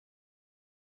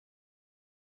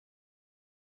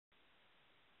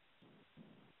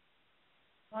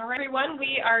All right, everyone,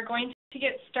 we are going to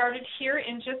get started here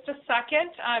in just a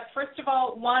second. First of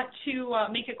all, want to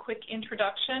make a quick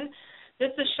introduction.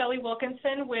 This is Shelley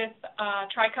Wilkinson with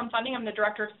Tricom Funding. I'm the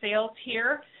Director of Sales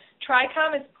here.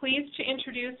 Tricom is pleased to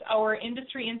introduce our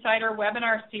Industry Insider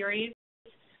webinar series.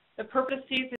 The purpose of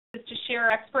these is to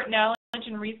share expert knowledge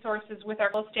and resources with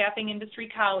our staffing industry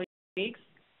colleagues.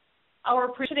 Our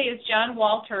presenter today is John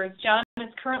Walters. John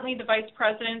is currently the Vice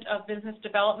President of Business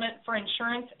Development for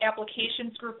Insurance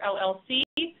Applications Group, LLC,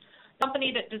 a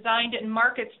company that designed and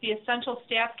markets the essential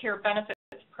StaffCARE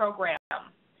benefits program.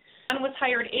 John was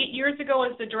hired 8 years ago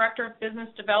as the Director of Business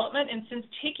Development, and since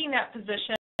taking that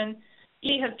position,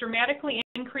 he has dramatically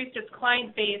increased its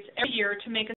client base every year to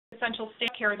make essential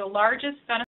StaffCARE the largest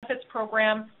benefits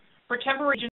program for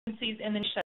temporary agencies in the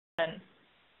nation.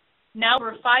 Now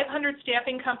over 500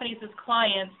 staffing companies as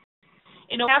clients,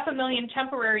 and over 500,000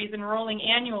 temporaries enrolling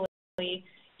annually,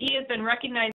 he has been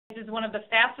recognized as one of the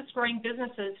fastest growing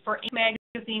businesses for Inc.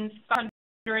 Magazine's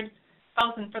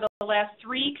 500,000 for the last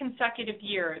 3 consecutive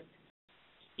years.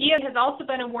 He has also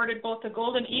been awarded both the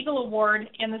Golden Eagle Award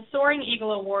and the Soaring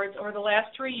Eagle Awards over the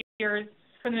last 3 years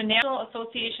from the National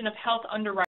Association of Health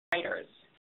Underwriters.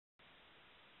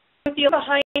 With the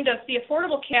behind us, the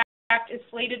Affordable Care Act is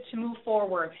slated to move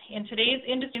forward. In today's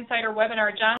Industry Insider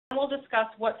webinar, John will discuss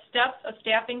what steps a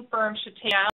staffing firm should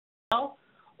take now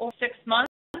over 6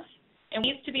 months and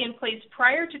needs to be in place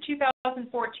prior to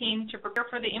 2014 to prepare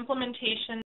for the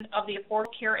implementation of the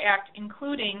Affordable Care Act,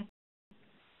 including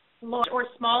large or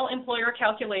small employer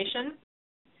calculation,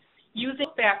 using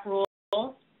back rule,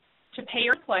 to pay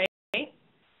or play,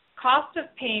 cost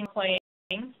of paying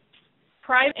claims,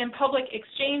 private and public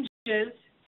exchanges,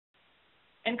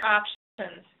 and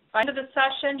options. By the end of the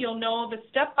session, you'll know the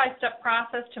step-by-step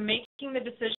process to making the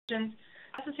decisions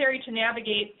necessary to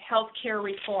navigate healthcare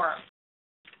reform.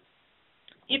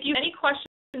 If you have any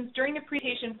questions during the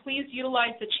presentation, please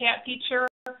utilize the chat feature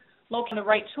located on the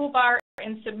right toolbar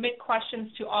and submit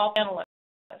questions to all panelists.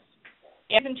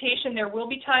 In the presentation, there will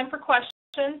be time for questions,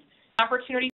 an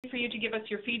opportunity for you to give us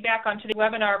your feedback on today's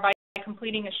webinar by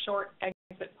completing a short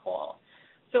exit poll.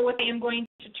 So with that, I'm going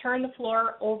to turn the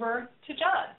floor over to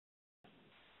John.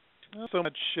 Thanks so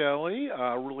much, Shelley.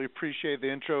 I really appreciate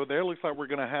the intro there. Looks like we're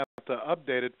going to have to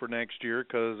update it for next year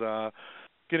because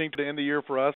getting to the end of the year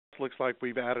for us, looks like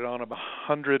we've added on about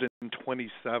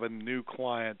 127 new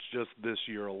clients just this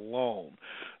year alone.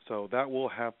 So that will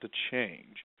have to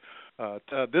change.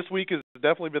 This week has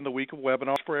definitely been the week of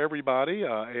webinars for everybody.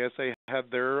 ASA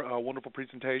had their wonderful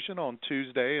presentation on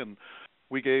Tuesday, and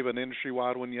we gave an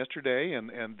industry-wide one yesterday,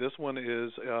 and this one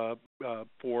is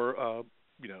for,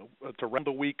 to round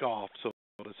the week off, so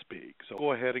to speak. So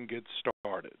go ahead and get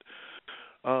started.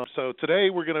 So today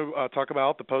we're going to talk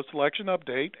about the post-election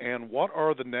update and what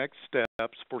are the next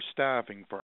steps for staffing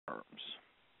firms.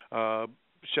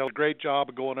 Shelley did a great job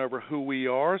of going over who we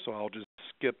are, so I'll just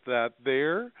skip that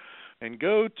there and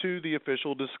go to the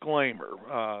official disclaimer.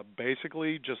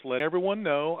 Basically, just let everyone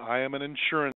know I am an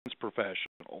insurance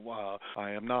professional.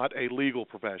 I am not a legal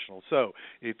professional. So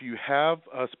if you have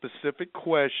a specific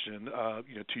question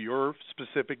to your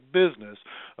specific business,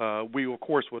 we, of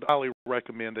course, would highly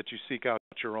recommend that you seek out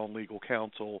your own legal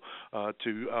counsel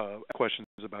to questions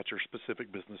about your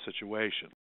specific business situation.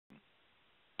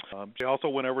 She also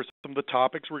went over some of the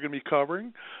topics we're going to be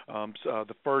covering,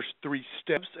 the first 3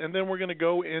 steps, and then we're going to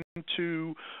go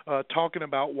into talking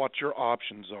about what your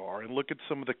options are and look at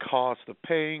some of the costs of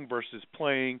paying versus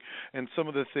playing and some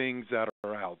of the things that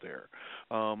are out there.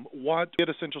 What did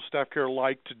Essential StaffCARE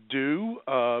like to do?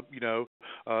 So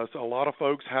a lot of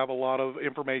folks have a lot of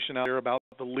information out there about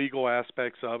the legal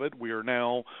aspects of it. We are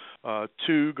now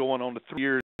 2 going on to 3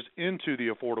 years into the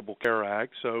Affordable Care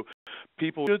Act, so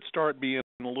people should start being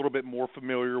a little bit more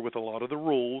familiar with a lot of the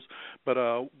rules. But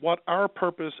what our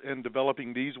purpose in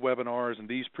developing these webinars and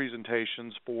these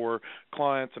presentations for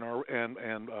clients and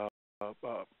our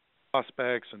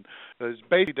prospects and is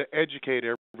basically to educate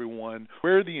everyone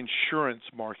where the insurance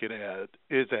market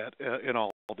is at in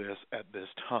all this at this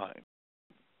time.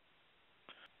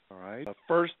 All right.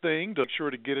 First thing to make sure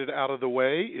to get it out of the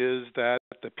way is that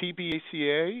the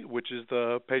PPACA, which is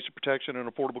the Patient Protection and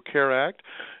Affordable Care Act,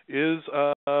 is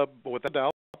without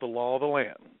doubt the law of the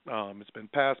land. It's been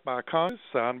passed by Congress,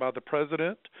 signed by the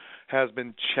President, has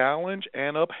been challenged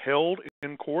and upheld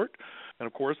in court, and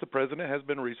of course the President has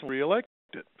been recently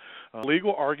reelected.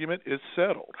 Legal argument is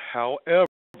settled.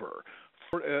 However,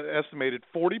 estimated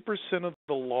 40% of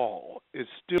the law is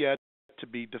still yet to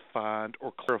be defined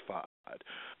or clarified.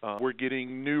 We're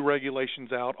getting new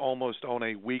regulations out almost on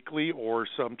a weekly or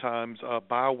sometimes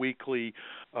bi-weekly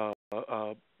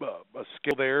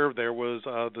scale there. There was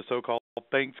the so-called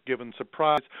Thanksgiving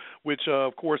surprise, which,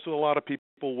 of course, a lot of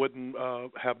people wouldn't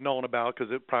have known about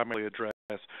because it primarily addressed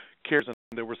CARES, and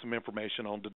there was some information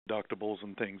on deductibles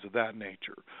and things of that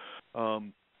nature.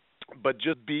 But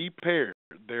just be prepared.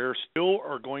 There still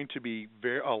are going to be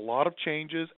a lot of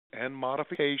changes and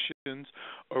modifications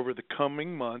over the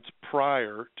coming months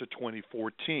prior to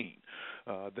 2014.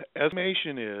 The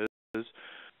estimation is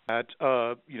that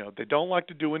they don't like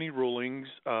to do any rulings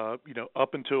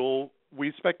up until we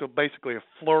expect basically a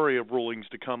flurry of rulings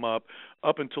to come up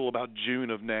until about June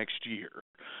of next year.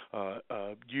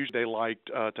 Usually they like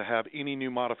to have any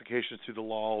new modifications to the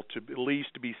law to at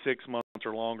least be 6 months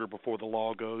or longer before the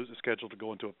law is scheduled to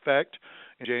go into effect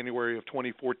in January of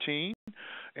 2014.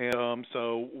 And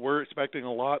so we're expecting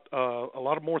a lot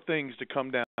of more things to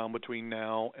come down between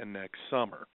now and next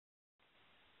summer.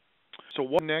 So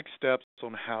what are the next steps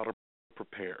on how to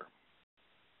prepare?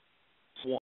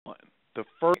 One, the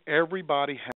first thing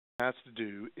everybody has to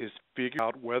do is figure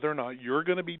out whether or not you're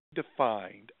going to be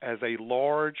defined as a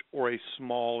large or a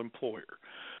small employer.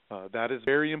 That is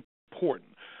very important.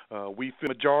 We feel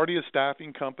the majority of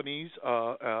staffing companies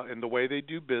and the way they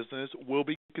do business will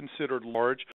be considered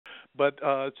large, but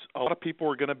a lot of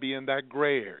people are going to be in that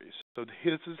gray area. So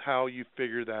this is how you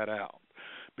figure that out.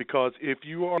 Because if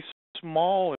you are a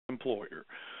small employer,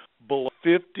 below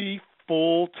 50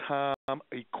 full-time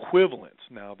equivalents.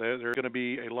 Now, there's going to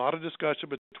be a lot of discussion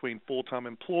between full-time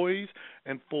employees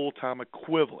and full-time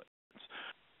equivalents.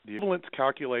 The equivalence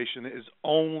calculation is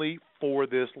only for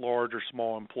this large or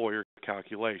small employer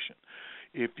calculation.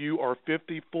 If you are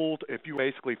if you're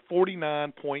basically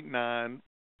 49.9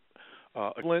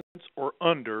 equivalents or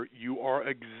under, you are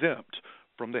exempt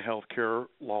from the healthcare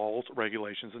laws,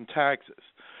 regulations, and taxes.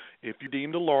 If you're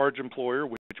deemed a large employer,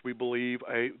 which we believe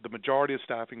the majority of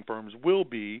staffing firms will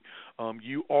be,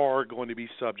 you are going to be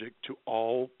subject to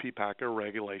all PPACA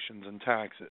regulations and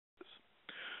taxes.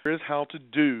 Here is how to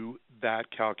do that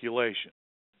calculation.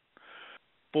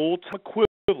 Full-time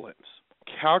equivalents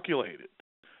calculated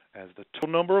as the total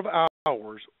number of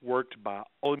hours worked by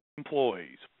all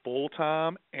employees,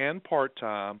 full-time and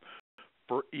part-time,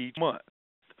 for each month.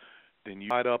 Then you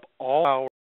divide up all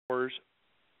hours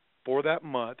for that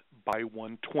month by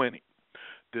 120.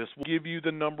 This will give you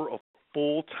the number of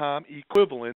full-time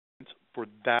equivalents for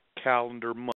that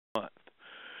calendar month.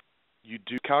 You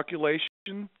do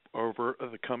calculation over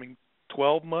the coming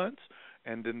 12 months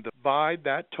and then divide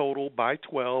that total by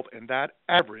 12, and that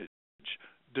average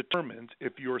determines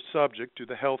if you are subject to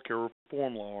the healthcare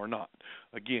reform law or not.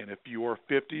 Again, if you are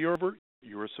 50 or over,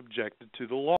 you are subjected to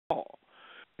the law.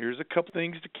 Here's a couple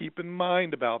things to keep in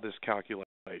mind about this calculation.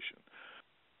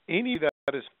 Any that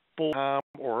is full-time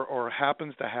or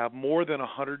happens to have more than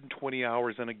 120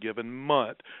 hours in a given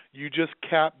month, you just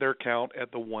cap their count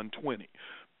at the 120.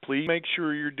 Please make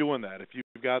sure you're doing that. If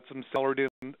you've got some salaried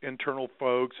internal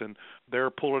folks and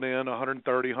they're pulling in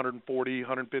 130, 140,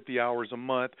 150 hours a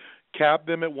month, cap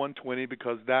them at 120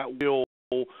 because that will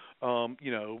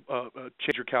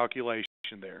change your calculation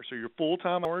there. So your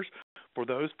full-time hours for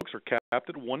those folks are capped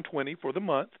at 120 for the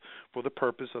month for the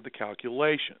purpose of the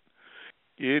calculation.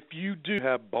 If you do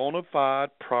have bona fide,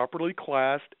 properly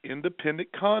classed independent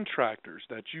contractors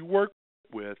that you work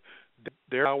with,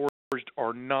 their hours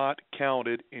are not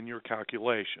counted in your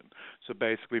calculation. So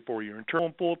basically for your internal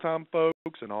and full-time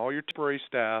folks and all your temporary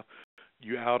staff,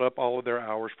 you add up all of their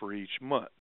hours for each month.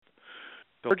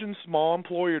 The large and small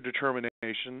employer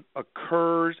determination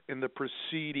occurs in the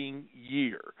preceding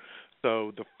year.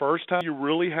 So the first time you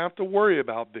really have to worry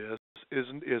about this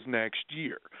is next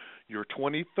year. Your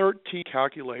 2013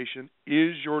 calculation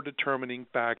is your determining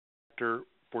factor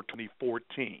for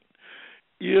 2014.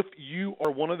 If you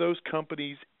are one of those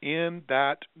companies in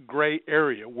that gray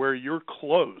area where you're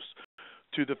close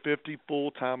to the 50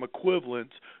 full-time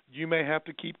equivalents, you may have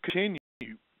to keep continuing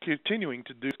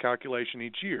to do this calculation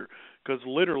each year, because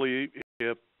literally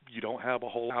if you don't have a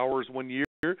whole hours one year,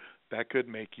 that could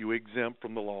make you exempt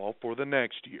from the law for the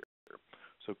next year.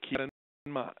 So keep that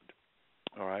in mind.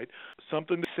 All right.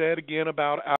 Something said again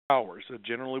about hours.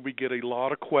 Generally, we get a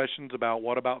lot of questions about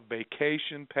what about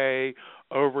vacation pay,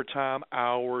 overtime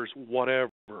hours, whatever.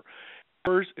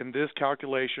 Hours in this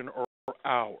calculation are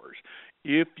hours.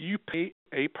 If you pay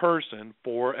a person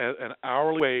for an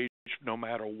hourly wage, no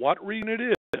matter what reason it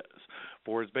is,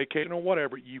 for his vacation or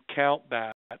whatever, you count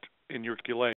that in your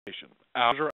calculation.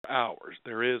 Hours are hours.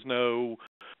 There is no,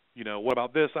 what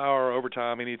about this hour,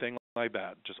 overtime, anything like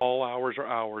that. Just all hours are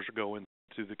hours go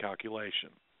into the calculation.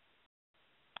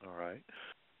 All right.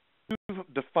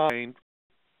 You've defined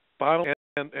final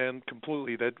and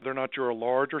completely that they're not you're a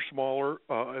large or smaller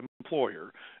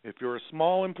employer. If you're a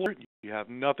small employer, you have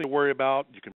nothing to worry about.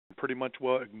 You can pretty much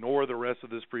ignore the rest of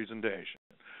this presentation.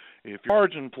 If you're a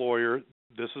large employer,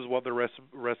 this is what the rest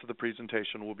of the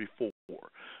presentation will be for.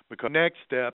 Because the next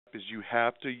step is you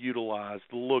have to utilize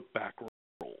the look back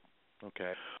rule.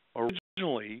 Okay.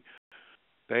 Originally,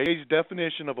 the AA's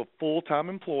definition of a full-time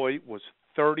employee was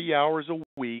 30 hours a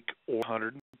week or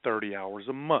 130 hours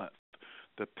a month.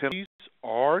 The penalties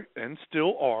are and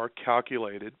still are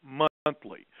calculated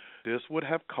monthly. This would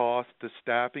have cost the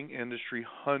staffing industry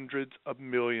hundreds of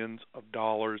millions of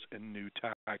dollars in new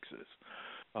taxes.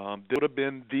 This would have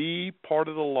been the part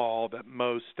of the law that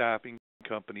most staffing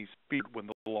companies feared when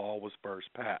the law was first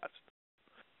passed.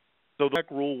 So the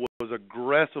rule was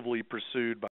aggressively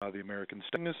pursued by the American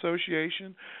Staffing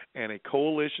Association and a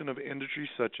coalition of industries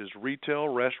such as retail,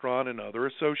 restaurant, and other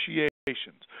associations.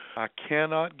 I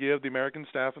cannot give the American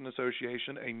Staffing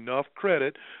Association enough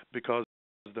credit because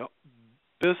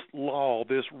this law,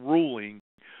 this ruling,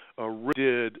 really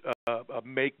did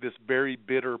make this very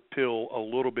bitter pill a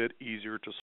little bit easier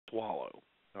to swallow.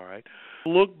 All right.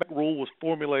 The look-back rule was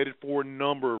formulated for a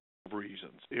number of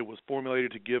reasons. It was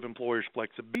formulated to give employers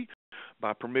flexibility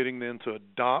by permitting them to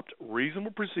adopt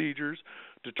reasonable procedures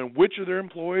to determine which of their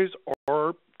employees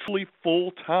are truly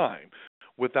full-time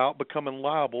without becoming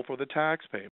liable for the tax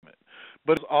payment.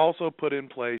 But it was also put in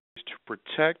place to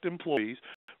protect employees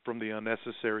from the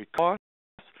unnecessary costs,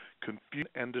 confusion,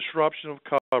 and disruption of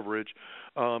coverage,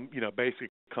 basically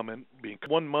being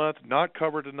 1 month, not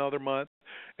covered another month,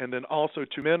 and then also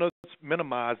to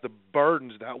minimize the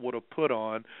burdens that would have put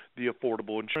on the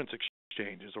affordable insurance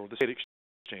exchanges or the state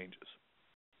exchanges.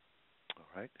 All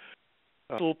right.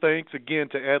 So thanks again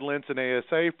to Ed Lentz and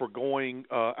ASA for going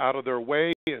out of their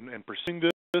way and pursuing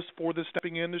this for the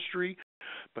staffing industry.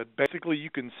 But basically, you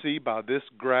can see by this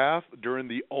graph, during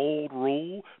the old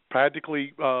rule,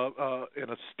 practically in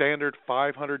a standard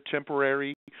 500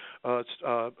 temporary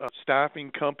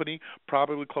staffing company,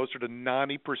 probably closer to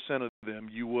 90% of them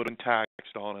you would have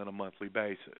taxed on a monthly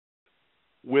basis.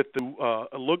 With the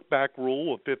look-back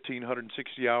rule of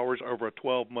 1,560 hours over a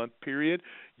 12-month period,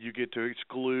 you get to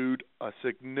exclude a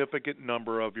significant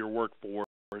number of your workforce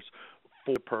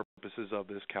for the purposes of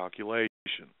this calculation.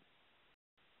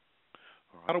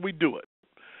 How do we do it?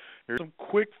 Here's some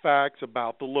quick facts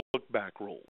about the look-back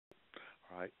rule.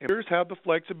 All right. Employers have the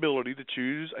flexibility to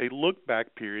choose a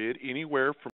look-back period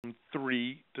anywhere from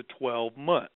 3 to 12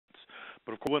 months.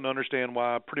 But of course, we wouldn't understand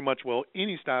why pretty much,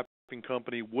 any staffing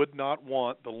company would not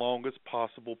want the longest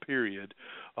possible period,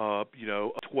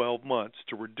 12 months,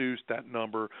 to reduce that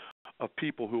number of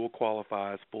people who will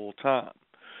qualify as full-time.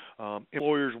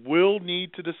 Employers will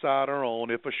need to decide on their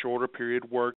own if a shorter period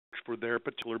works for their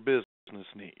particular business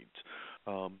needs.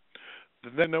 The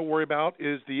thing to worry about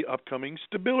is the upcoming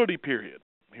stability period.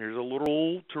 Here's a little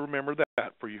rule to remember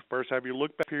that. For you first have your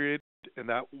look-back period, and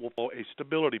that will follow a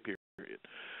stability period.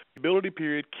 Stability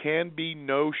period can be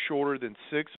no shorter than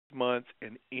 6 months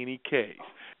in any case,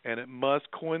 and it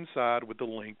must coincide with the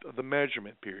length of the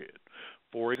measurement period.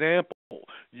 For example,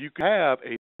 you could have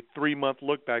a 3-month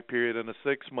look-back period and a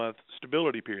 6-month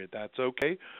stability period. That's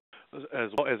okay,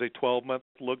 as well as a 12-month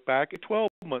look-back, a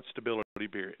 12-month stability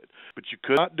period. But you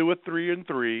could not do a 3 and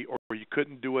 3, or you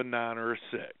couldn't do a 9 or a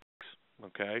 6.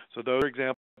 Okay, so those are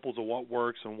examples of what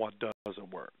works and what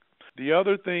doesn't work. The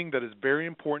other thing that is very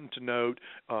important to note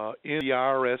in the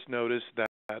IRS notice that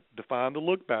defined the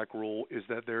look-back rule is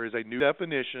that there is a new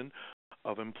definition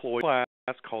of employee class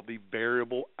called the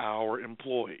variable hour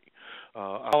employee.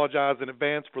 I apologize in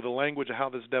advance for the language of how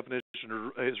this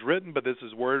definition is written, but this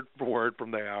is word for word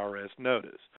from the IRS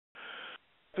notice.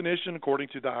 The definition, according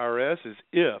to the IRS, is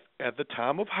if, at the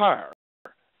time of hire,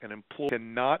 an employee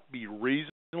cannot be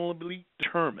reasonably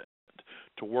determined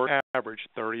to work average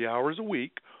 30 hours a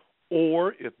week,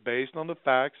 or if based on the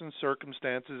facts and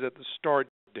circumstances at the start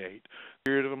date, the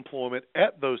period of employment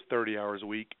at those 30 hours a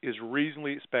week is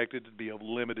reasonably expected to be of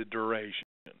limited duration.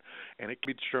 And it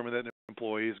can be determined that an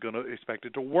employee is going to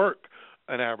expected to work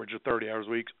an average of 30 hours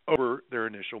a week over their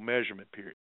initial measurement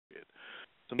period.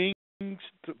 Some things,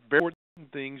 very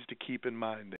important things to keep in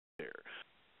mind there.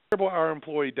 Variable hour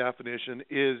employee definition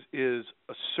is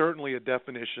certainly a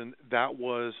definition that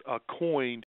was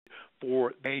coined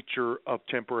for nature of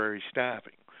temporary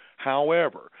staffing.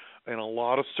 However, in a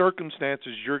lot of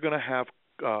circumstances, you're going to have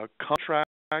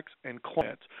contracts and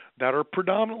clients that are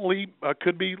predominantly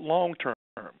could be long-term.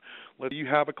 Whether you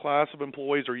have a class of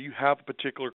employees or you have a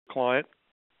particular client,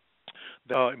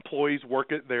 the employees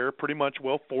work it there pretty much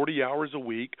 40 hours a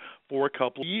week for a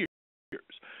couple of years.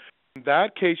 In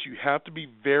that case, you have to be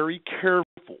very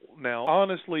careful. Now,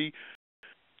 honestly,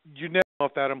 you never know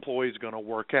if that employee is going to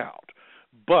work out.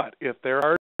 But if they're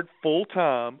hired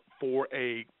full-time for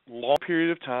a long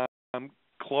period of time,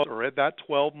 close or at that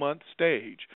 12-month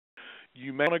stage,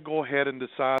 you may want to go ahead and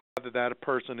decide that that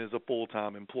person is a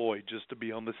full-time employee just to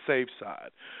be on the safe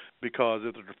side. Because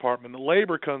if the Department of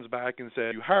Labor comes back and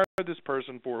says, you hired this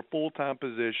person for a full-time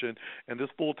position, and this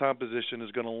full-time position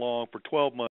is going to long for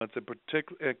 12 months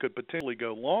and could potentially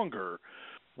go longer,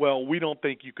 well, we don't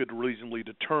think you could reasonably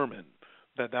determine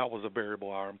that that was a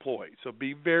variable hour employee. So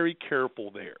be very careful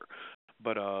there.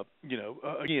 But,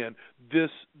 again, this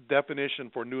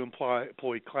definition for new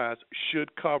employee class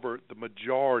should cover the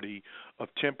majority of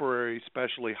temporary,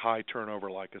 especially high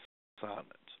turnover-like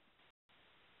assignments.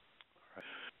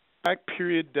 Back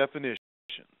period definition.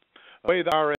 The way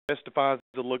the IRS defines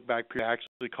the look-back period, I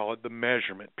actually call it the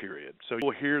measurement period. So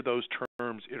you'll hear those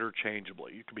terms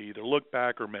interchangeably. It can be either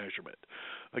look-back or measurement.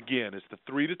 Again, it's the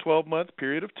 3 to 12-month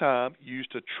period of time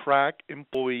used to track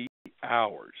employee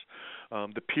hours.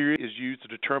 The period is used to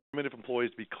determine if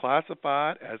employees be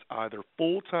classified as either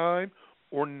full-time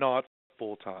or not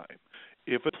full-time.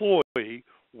 If an employee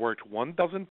worked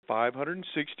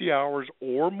 1,560 hours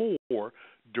or more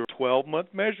during a 12-month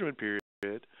measurement period,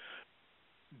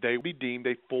 they will be deemed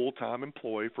a full-time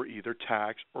employee for either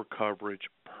tax or coverage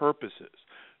purposes.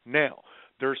 Now,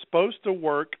 they're supposed to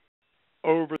work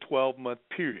over a 12-month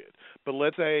period, but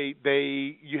let's say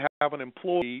you have an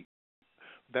employee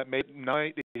that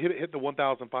hit the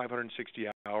 1,560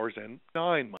 hours in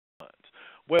 9 months.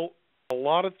 Well, a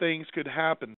lot of things could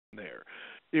happen there.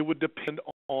 It would depend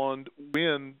on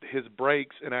when his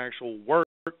breaks in actual work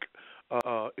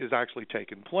is actually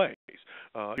taking place.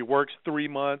 He works 3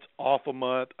 months, off a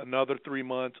month, another 3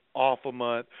 months, off a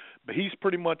month, but he's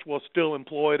pretty much still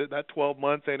employed at that 12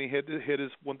 months and he hit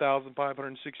his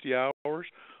 1,560 hours.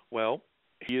 Well,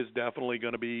 he is definitely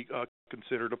going to be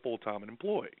considered a full-time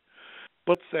employee.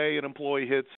 Let's say an employee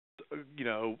hits,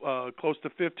 close to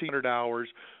 1,500 hours,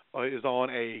 is on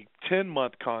a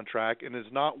 10-month contract and is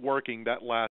not working that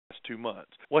last 2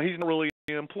 months. Well, he's not really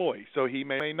an employee, so he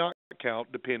may not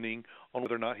count depending on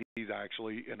whether or not he's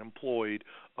actually employed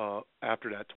after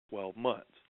that 12 months.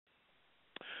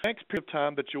 The next period of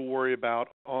time that you'll worry about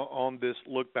on this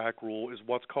look-back rule is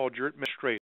what's called your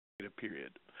administrative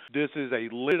period. This is a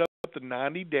limited up to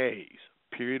 90 days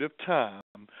period of time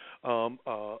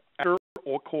after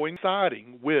or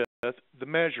coinciding with the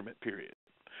measurement period.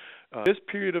 This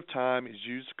period of time is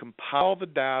used to compile the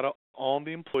data on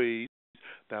the employees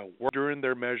that work during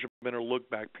their measurement or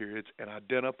look-back periods and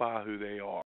identify who they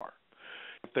are.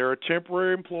 If they're a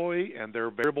temporary employee and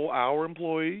they're variable hour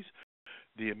employees,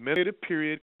 the administrative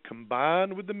period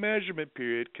combined with the measurement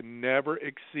period can never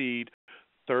exceed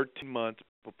 13 months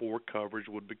before coverage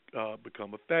would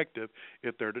become effective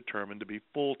if they're determined to be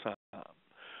full-time.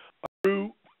 A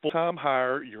true full-time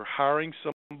hire, you're hiring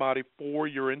somebody for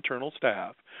your internal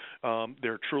staff.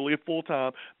 They're truly a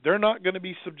full-time. They're not going to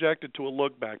be subjected to a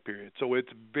look-back period. So it's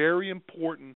very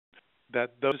important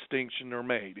that those distinctions are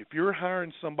made. If you're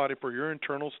hiring somebody for your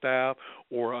internal staff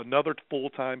or another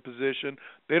full-time position,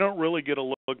 they don't really get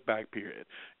a look-back period.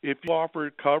 If you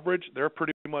offer coverage, they're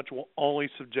pretty much only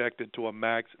subjected to a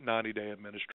max 90-day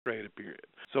administrative period.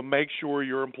 So make sure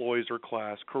your employees are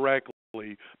classed correctly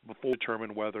before you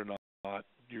determine whether or not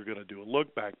you're going to do a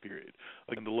look-back period.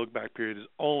 Again, the look-back period is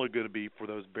only going to be for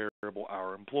those variable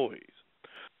hour employees.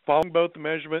 Following both the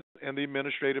measurement and the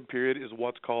administrative period is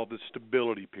what's called the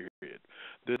stability period.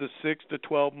 This is a 6 to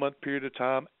 12-month period of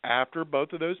time after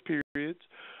both of those periods.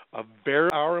 A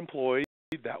variable hour employee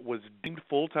that was deemed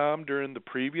full-time during the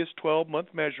previous 12-month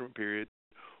measurement period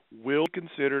will be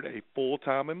considered a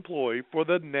full-time employee for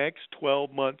the next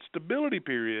 12-month stability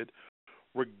period,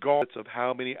 regardless of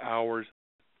how many hours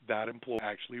that employee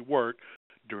actually worked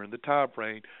during the time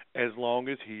frame, as long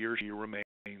as he or she remains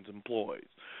employed.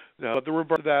 Now, the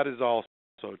reverse of that is also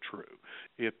true.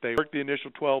 If they work the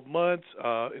initial 12 months,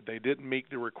 if they didn't meet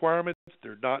the requirements,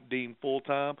 they're not deemed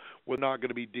full-time. We're not going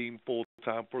to be deemed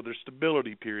full-time for their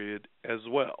stability period as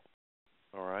well.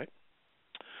 All right?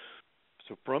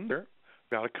 So from there,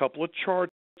 I've got a couple of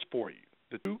charts for you.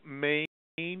 The two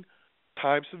main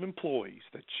types of employees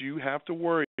that you have to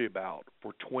worry about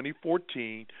for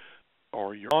 2014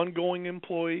 are your ongoing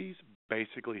employees,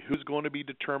 basically who's going to be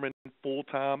determined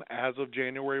full-time as of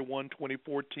January 1,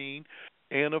 2014,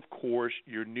 and, of course,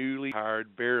 your newly hired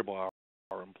variable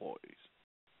hour employees.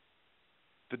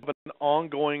 An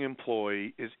ongoing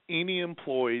employee is any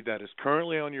employee that is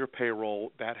currently on your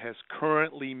payroll that has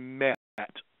currently met a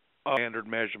standard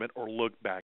measurement or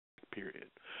look-back period.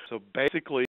 So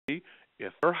basically,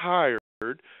 if they're hired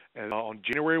on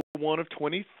January 1 of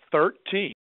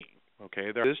 2013,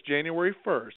 okay, they're this January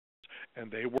 1st,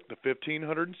 and they work the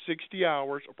 1,560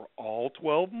 hours for all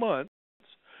 12 months,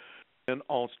 and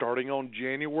starting on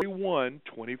January 1,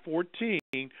 2014,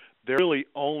 they're really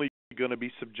only going to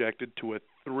be subjected to a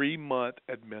 3-month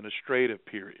administrative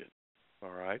period.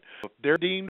 All right. If they're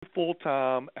deemed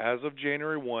full-time as of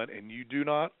January 1 and you do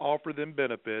not offer them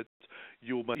benefits,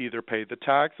 you will either pay the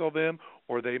tax on them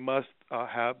or they must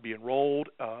be enrolled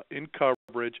in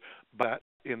coverage by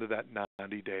the end of that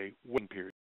 90-day waiting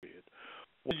period.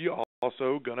 Well, you're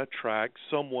also going to track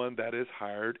someone that is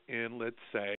hired in, let's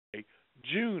say,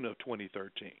 June of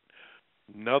 2013.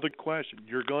 Another question,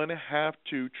 you're going to have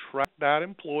to track that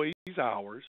employee's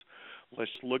hours.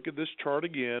 Let's look at this chart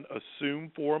again.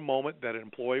 Assume for a moment that an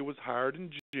employee was hired in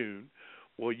June.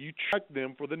 Well, you track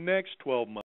them for the next 12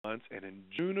 months, and in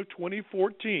June of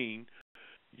 2014,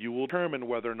 you will determine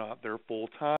whether or not they're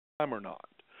full-time or not.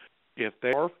 If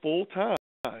they are full-time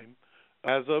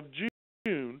as of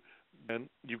June, then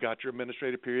you've got your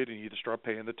administrative period, and you either start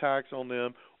paying the tax on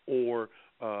them or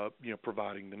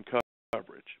providing them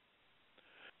coverage.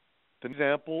 The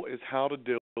example is how to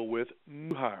deal with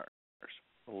new hires.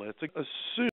 Let's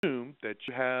assume that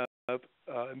you have,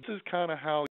 and this is kind of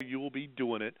how you will be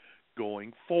doing it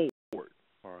going forward,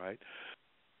 all right?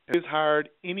 It is hired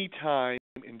any time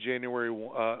in January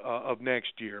of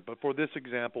next year, but for this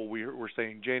example, we're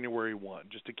saying January 1,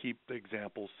 just to keep the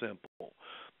example simple.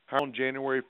 Hired on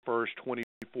January 1st,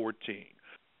 2014.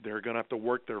 They're going to have to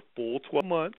work their full 12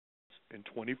 months in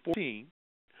 2014.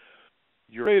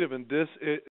 Your rate of in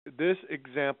this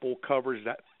example covers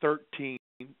that 13th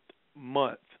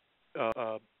month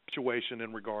situation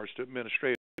in regards to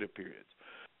administrative periods.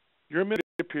 Your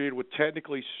administrative period would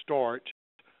technically start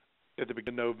at the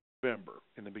beginning of November.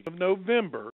 In the beginning of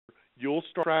November, you'll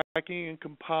start tracking and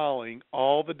compiling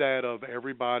all the data of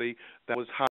everybody that was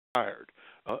hired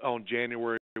on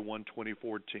January 1,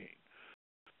 2014.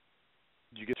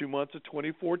 You get 2 months of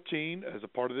 2014 as a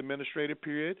part of the administrative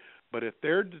period, but if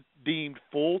they're deemed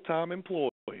full-time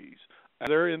employees, at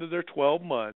their end of their 12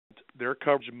 months, their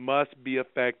coverage must be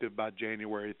effective by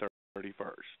January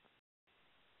 31st.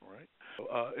 All right?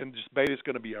 And just basically it's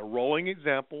going to be a rolling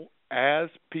example as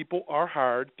people are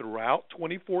hired throughout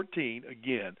 2014.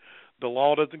 Again, the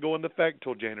law doesn't go into effect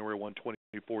until January 1,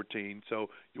 2014, so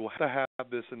you'll have to have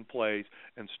this in place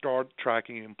and start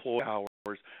tracking employee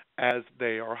hours as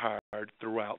they are hired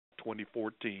throughout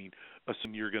 2014,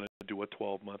 assuming you're going to do a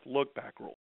 12-month look-back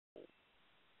rule.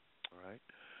 All right?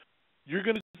 You're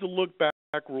going to use the look-back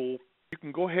rule. You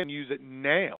can go ahead and use it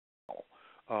now.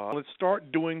 Let's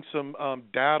start doing some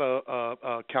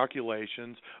data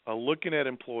calculations, looking at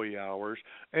employee hours,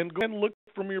 and go ahead and look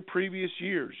from your previous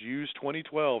years. Use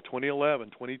 2012,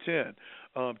 2011, 2010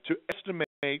 to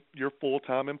estimate your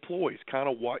full-time employees, kind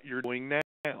of what you're doing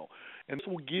now. And this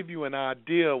will give you an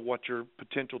idea of what your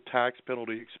potential tax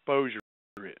penalty exposure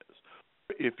is.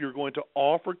 If you're going to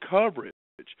offer coverage,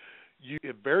 you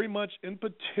very much in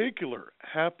particular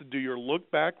have to do your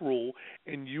look-back rule,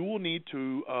 and you will need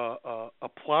to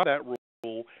apply that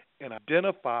rule and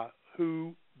identify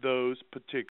who those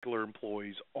particular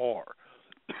employees are.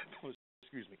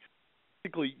 Excuse me.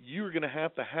 Basically, you're going to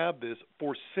have this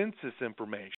for census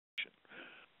information.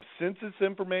 Census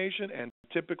information and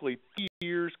typically 3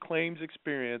 years claims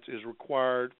experience is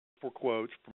required for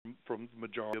quotes from the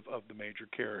majority of the major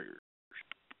carriers.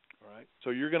 All right.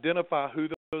 So you're going to identify who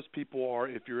those people are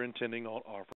if you're intending on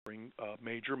offering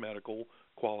major medical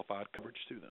qualified coverage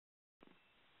to them.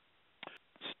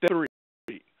 Step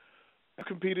 3.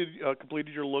 Completed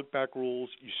your look-back rules.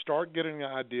 You start getting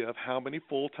an idea of how many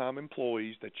full-time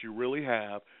employees that you really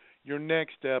have. Your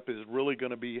next step is really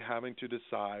going to be having to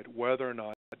decide whether or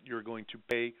not you're going to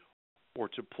pay or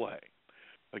to play.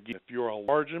 Again, if you're a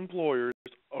large employer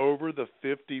over the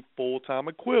 50 full-time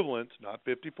equivalents, not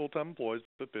 50 full-time employees,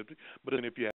 but 50, but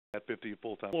if you have 50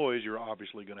 full-time employees, you're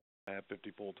obviously going to have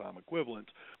 50 full-time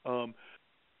equivalents.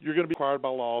 You're going to be required by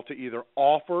law to either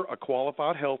offer a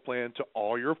qualified health plan to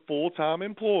all your full-time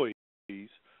employees,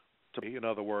 in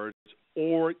other words,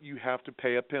 or you have to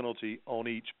pay a penalty on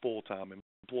each full-time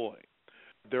employee.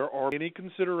 There are many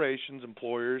considerations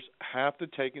employers have to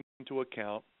take into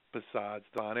account besides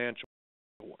the financial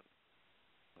one.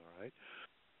 All right.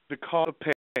 The cost of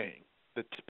paying. The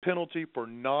penalty for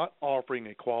not offering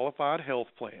a qualified health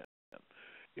plan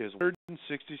is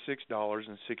 $166.67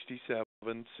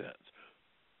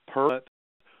 per month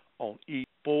on each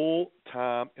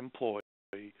full-time employee,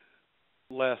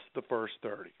 less the first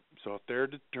 30. So if they're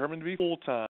determined to be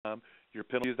full-time, Your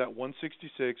penalty is at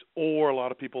 166, or a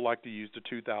lot of people like to use the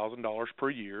 $2,000 per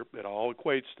year. It all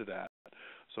equates to that.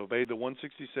 So they the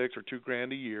 166 or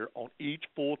 $2,000 a year on each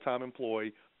full-time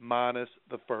employee minus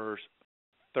the first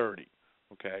 30.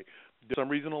 Okay. For some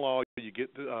reason in law, you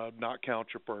get to not count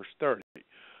your first 30.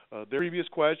 The previous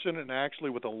question, and actually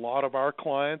with a lot of our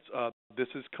clients, this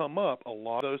has come up. A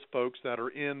lot of those folks that are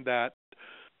in that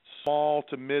small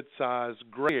to mid-sized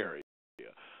gray area,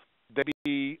 they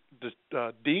be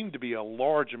deemed to be a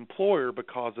large employer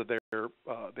because of they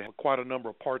have quite a number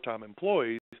of part-time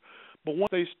employees. But once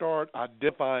they start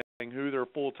identifying who their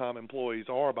full-time employees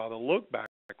are by the look-back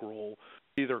rule,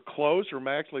 either close or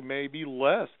actually maybe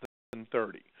less than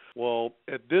 30. Well,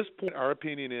 at this point, our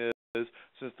opinion is,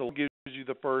 since the law gives you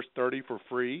the first 30 for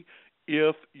free,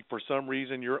 if for some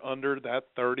reason you're under that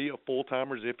 30 of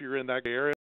full-timers, if you're in that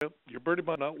area, you're pretty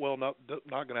much not going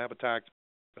to have a tax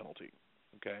penalty.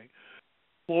 Okay.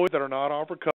 Employees that are not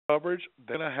offered coverage,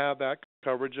 they're going to have that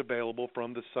coverage available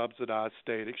from the subsidized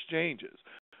state exchanges.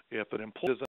 If an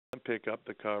employee doesn't pick up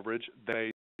the coverage,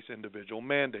 they face individual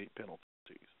mandate penalties.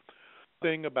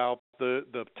 Thing about the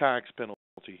tax penalty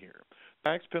here.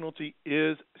 Tax penalty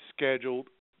is scheduled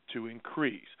to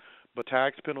increase, but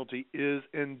tax penalty is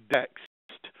indexed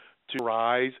to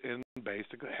rise in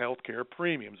basic healthcare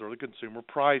premiums or the consumer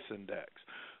price index.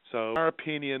 So in our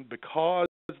opinion, because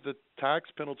the tax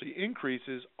penalty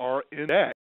increases are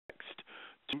indexed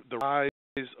to the rise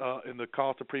in the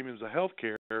cost of premiums of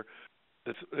healthcare,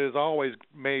 this is always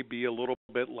may be a little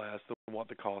bit less than what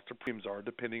the cost of premiums are,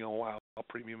 depending on how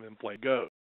premium inflation goes.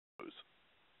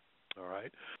 All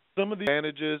right. Some of the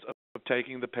advantages of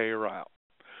taking the pay route.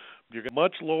 You're going to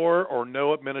much lower or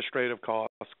no administrative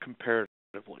costs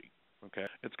comparatively. Okay.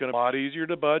 It's going to be a lot easier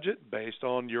to budget based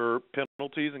on your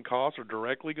penalties and costs are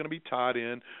directly going to be tied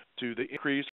in to the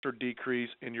increase or decrease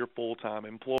in your full-time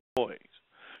employees.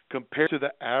 Compared to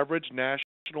the average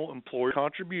national employer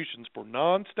contributions for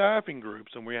non-staffing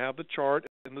groups, and we have the chart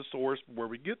and the source where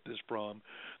we get this from,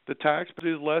 the tax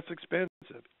is less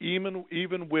expensive, even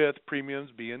with premiums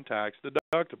being tax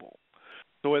deductible.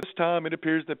 So at this time, it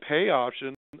appears the pay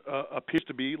option appears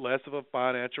to be less of a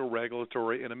financial,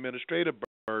 regulatory, and administrative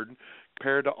burden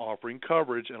compared to offering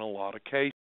coverage in a lot of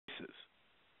cases.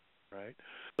 Right?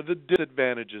 But the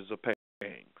disadvantages of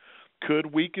paying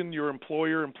could weaken your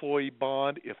employer-employee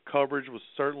bond if coverage was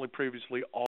certainly previously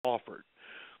offered.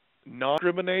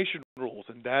 Non-discrimination rules,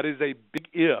 and that is a big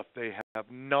if. They have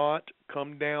not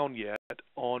come down yet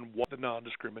on what the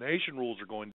non-discrimination rules are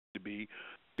going to be.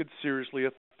 Could seriously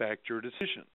affect your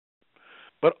decision.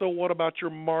 But so what about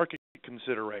your market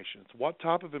considerations? What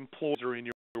type of employees are in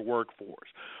your workforce?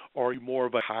 Are you more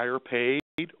of a higher paid,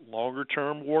 longer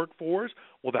term workforce?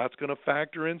 Well, that's going to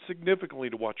factor in significantly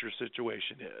to what your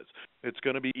situation is. It's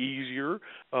going to be easier.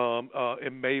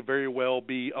 It may very well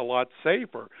be a lot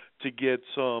safer to get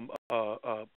some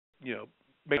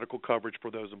medical coverage for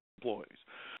those employees.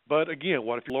 But again,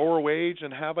 what if you're lower wage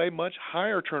and have a much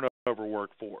higher turnover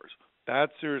workforce?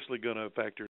 That's seriously going to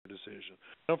affect your decision.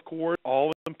 And of course,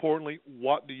 all importantly,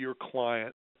 what do your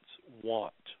clients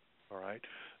want? All right.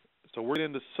 So we're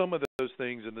into some of those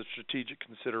things in the strategic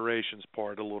considerations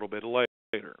part a little bit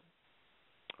later.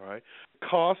 All right.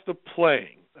 Cost of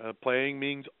playing. Playing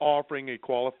means offering a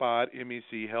qualified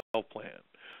MEC health plan.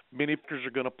 Many factors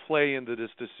are going to play into this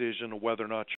decision of whether or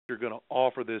not you're going to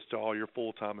offer this to all your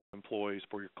full-time employees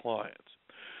for your clients.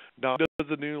 Now, does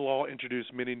the new law introduce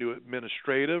many new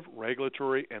administrative,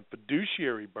 regulatory, and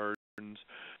fiduciary burdens?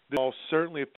 This law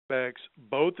certainly affects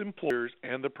both employers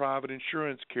and the private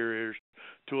insurance carriers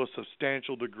to a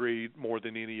substantial degree more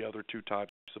than any other two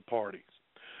types of parties.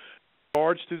 In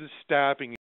regards to the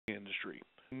staffing industry,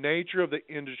 the nature of the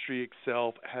industry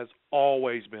itself has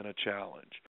always been a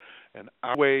challenge. And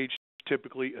our wage,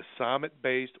 typically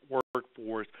assignment-based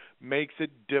workforce, makes it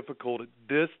difficult at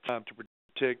this time to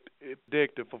predict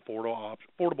if affordable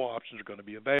options are going to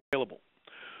be available.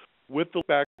 With the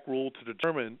back rule to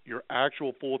determine your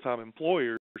actual full-time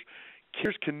employers,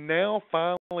 carriers can now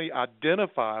finally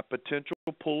identify a potential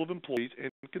pool of employees in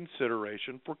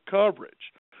consideration for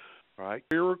coverage. All right,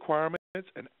 carrier requirements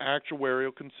and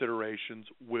actuarial considerations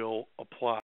will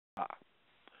apply.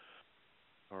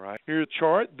 All right, here's the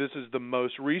chart. This is the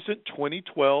most recent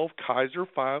 2012 Kaiser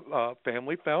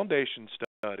Family Foundation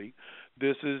study.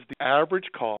 This is the average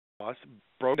cost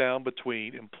broken down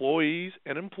between employees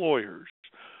and employers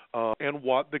and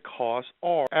what the costs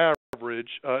are average.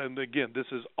 And again, this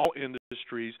is all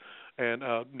industries and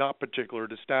not particular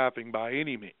to staffing by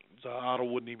any means. I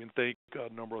wouldn't even think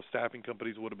a number of staffing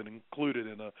companies would have been included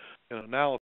in an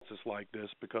analysis like this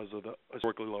because of the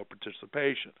historically low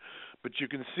participation. But you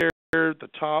can see the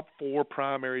top four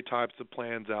primary types of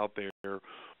plans out there,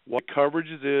 what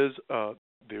coverages is,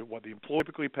 what the employer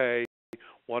typically pay,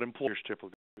 what employers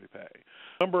typically pay.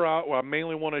 Number I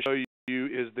mainly want to show you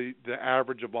is the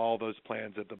average of all those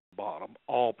plans at the bottom,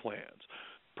 all plans.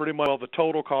 Pretty much the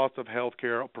total cost of health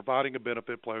care providing a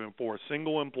benefit plan for a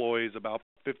single employee is about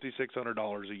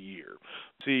 $5,600 a year.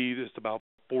 See, it's about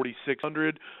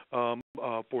 $4,600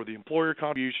 for the employer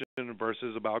contribution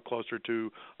versus about closer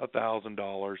to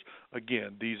 $1,000.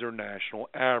 Again, these are national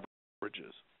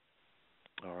averages.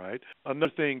 All right.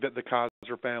 Another thing that the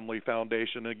Kaiser Family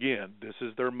Foundation, again, this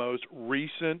is their most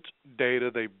recent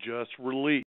data they've just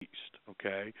released,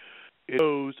 okay? It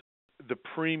shows the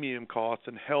premium costs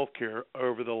in healthcare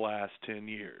over the last 10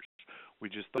 years. We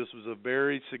just thought this was a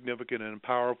very significant and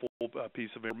powerful piece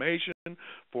of information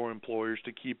for employers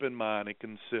to keep in mind and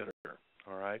consider.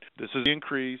 All right. This is the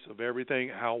increase of everything,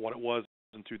 what it was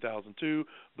in 2002,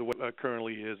 the way it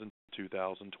currently is in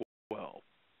 2012.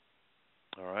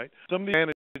 All right. Some of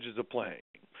the advantages of playing.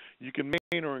 You can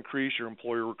maintain or increase your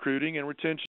employer recruiting and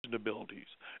retention abilities,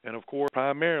 and of course,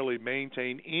 primarily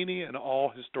maintain any and all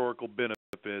historical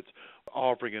benefits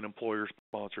offering an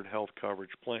employer-sponsored health coverage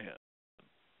plan.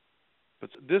 But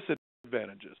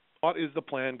disadvantages. What is the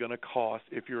plan going to cost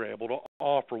if you're able to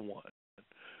offer one?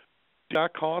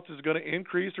 That cost is going to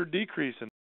increase or decrease in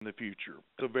the future.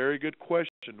 It's a very good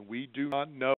question. We do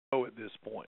not know at this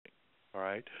point. All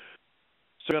right.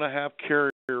 So you're going to have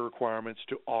carrier requirements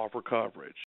to offer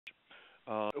coverage.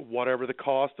 Whatever the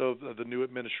cost of the new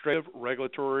administrative,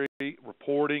 regulatory,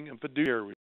 reporting, and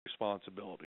fiduciary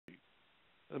responsibility.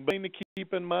 The thing to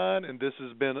keep in mind, and this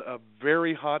has been a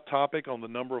very hot topic on the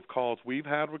number of calls we've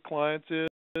had with clients, is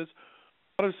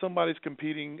what if somebody's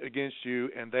competing against you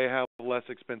and they have less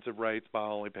expensive rates by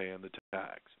only paying the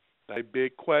tax? That's a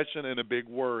big question and a big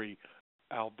worry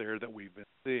out there that we've been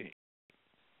seeing.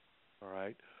 All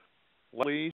right. At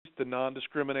least the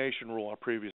non-discrimination rule I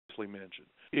previously mentioned.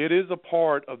 It is a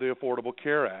part of the Affordable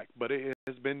Care Act, but it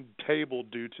has been tabled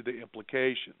due to the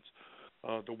implications.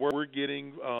 The word we're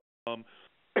getting, the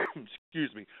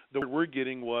word we're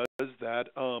getting was that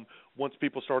once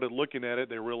people started looking at it,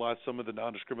 they realized some of the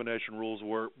non-discrimination rules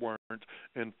weren't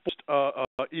enforced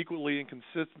equally and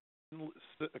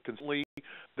consistently.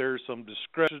 There's some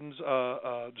discretions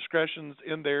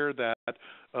in there that,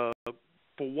 for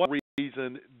what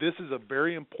reason, this is a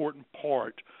very important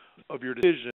part of your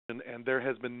decision, and there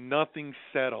has been nothing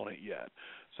said on it yet.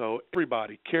 So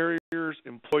everybody, carriers,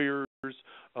 employers,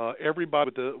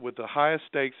 everybody with the highest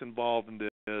stakes involved in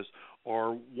this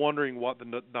are wondering what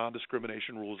the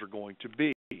non-discrimination rules are going to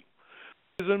be. If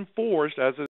it is enforced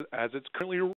as it's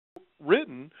currently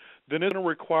written, then it's going to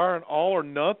require an all or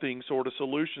nothing sort of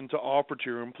solution to offer to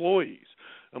your employees.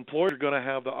 Employers are going to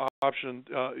have the option,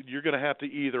 you're going to have to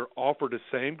either offer the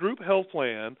same group health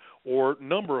plan or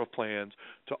number of plans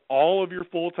to all of your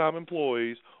full-time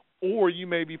employees, or you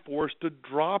may be forced to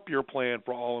drop your plan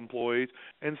for all employees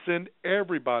and send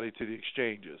everybody to the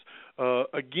exchanges.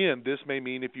 Again, this may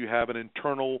mean if you have an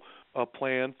internal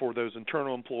plan for those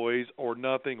internal employees or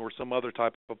nothing or some other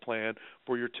type of plan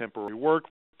for your temporary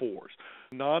workforce.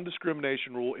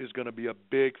 Non-discrimination rule is going to be a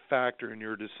big factor in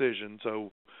your decision,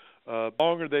 so the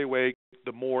longer they wait,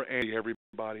 the more angry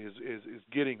everybody is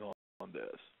getting on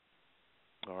this.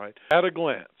 All right. At a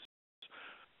glance,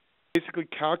 basically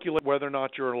calculate whether or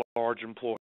not you're a large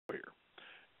employer.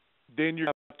 Then you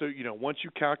have to, once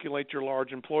you calculate your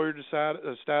large employer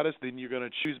status, then you're going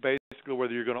to choose basically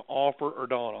whether you're going to offer or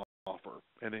don't offer.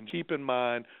 And then keep in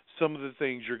mind some of the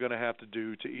things you're going to have to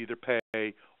do to either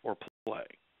pay or play.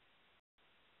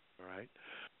 All right.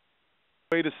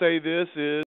 The way to say this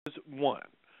is one.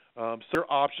 There are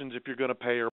options if you're going to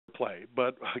pay or play,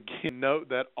 but again, note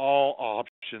that all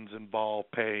options involve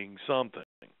paying something.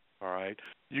 All right.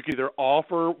 You can either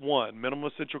offer one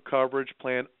minimum essential coverage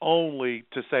plan only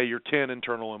to say your 10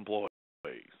 internal employees.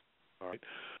 All right.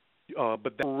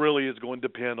 But that really is going to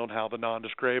depend on how the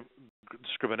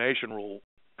non-discrimination rule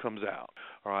comes out.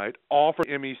 All right. Offer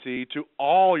MEC to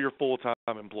all your full-time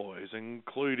employees,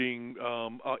 including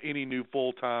any new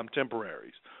full-time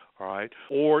temporaries. All right.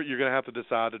 Or you're going to have to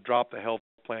decide to drop the health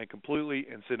plan completely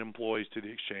and send employees to the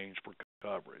exchange for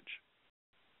coverage.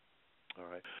 All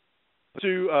right.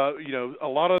 A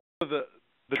lot of the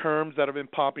terms that have been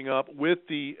popping up with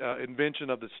the invention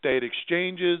of the state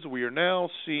exchanges, we are now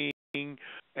seeing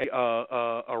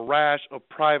a rash of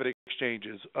private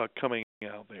exchanges coming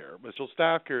out there. But so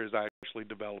StaffCARE has actually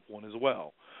developed one as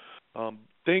well.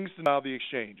 Things about the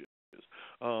exchanges.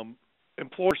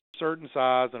 Employers of a certain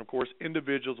size and, of course,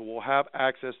 individuals will have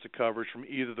access to coverage from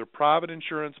either the private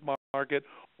insurance market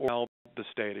or the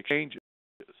state exchanges.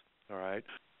 All right.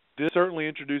 This certainly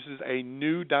introduces a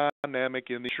new dynamic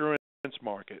in the insurance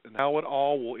market, and how it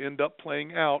all will end up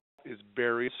playing out is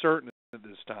very uncertain at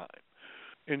this time.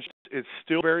 It's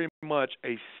still very much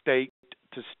a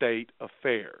state-to-state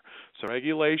affair. So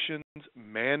regulations,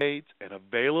 mandates, and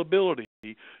availability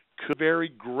could vary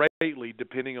greatly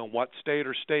depending on what state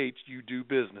or states you do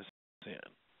business in.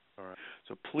 All right.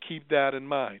 So please keep that in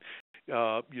mind.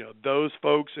 Those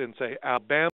folks in, say,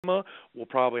 Alabama will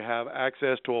probably have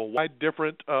access to a wide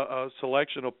different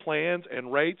selection of plans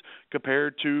and rates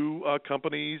compared to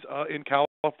companies in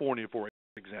California, for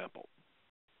example.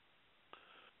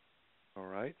 All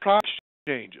right. Private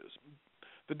exchanges.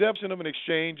 The definition of an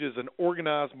exchange is an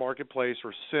organized marketplace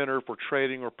or center for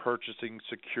trading or purchasing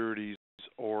securities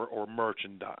or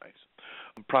merchandise.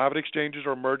 Private exchanges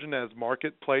are emerging as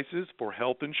marketplaces for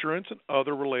health insurance and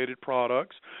other related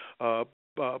products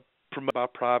promoted by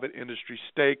private industry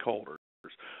stakeholders,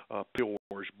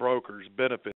 brokers,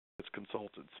 benefits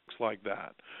consultants, things like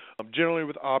that. Generally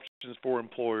with options for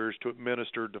employers to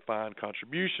administer defined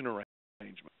contribution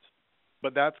arrangements.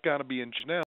 But that's got to be in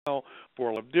now for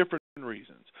a lot of different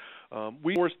reasons.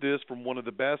 We sourced this from one of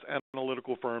the best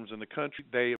analytical firms in the country.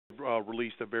 They have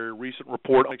released a very recent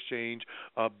report on exchange,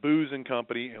 Booz &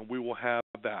 Company, and we will have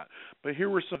that. But here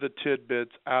were some of the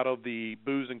tidbits out of the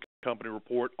Booz & Company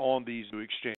report on these new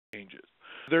exchanges.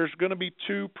 There's going to be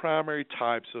two primary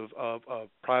types of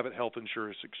private health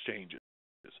insurance exchanges.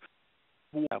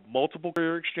 We'll have multiple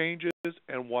carrier exchanges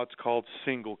and what's called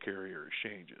single carrier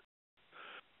exchanges.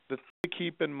 The thing to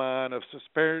keep in mind,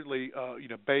 apparently,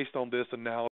 based on this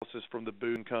analysis from the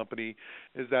Booz & Company,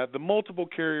 is that the multiple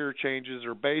carrier changes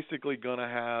are basically going to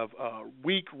have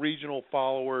weak regional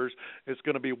followers. It's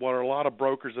going to be what are a lot of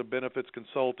brokers and benefits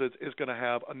consultants. It's going to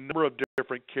have a number of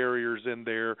different carriers in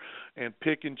there and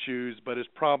pick and choose, but it's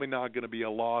probably not going to be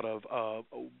a lot of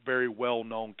very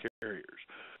well-known carriers.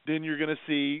 Then you're going to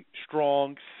see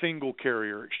strong single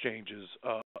carrier exchanges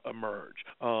emerge.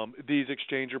 These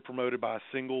exchanges are promoted by a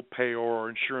single payer or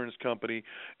insurance company,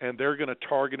 and they're going to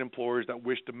target employers that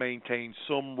wish to maintain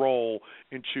some role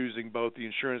in choosing both the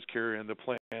insurance carrier and the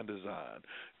plan design.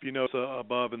 If you notice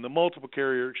above in the multiple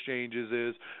carrier exchanges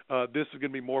this is going to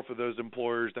be more for those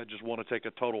employers that just want to take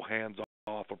a total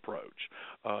hands-off approach.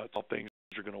 It's all things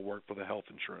are going to work for the health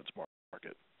insurance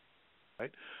market.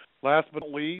 Right? Last but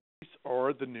not least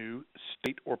are the new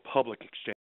state or public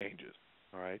exchanges.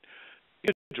 All right,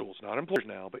 individuals, not employers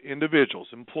now, but individuals,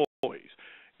 employees.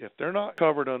 If they're not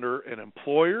covered under an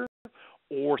employer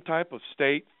or type of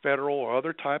state, federal, or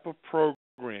other type of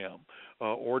program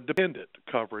or dependent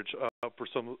coverage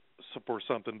for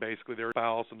something, basically their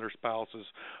spouse and their spouses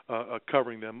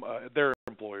covering them, their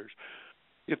employers.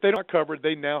 If they're not covered,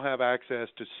 they now have access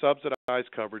to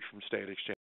subsidized coverage from state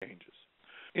exchanges.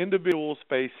 Individuals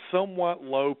face somewhat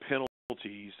low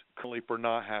penalties currently for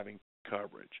not having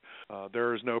coverage.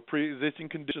 There is no pre-existing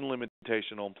condition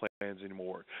limitation on plans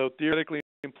anymore. So theoretically,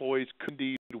 employees could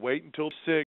indeed wait until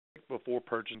sick before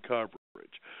purchasing coverage.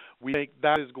 We think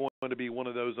that is going to be one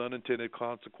of those unintended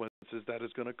consequences that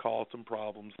is going to cause some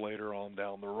problems later on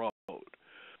down the road.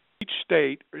 Each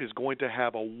state is going to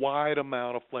have a wide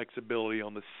amount of flexibility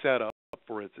on the setup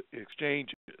for its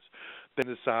exchanges.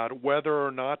 Then decide whether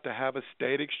or not to have a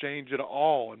state exchange at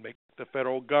all and make the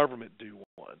federal government do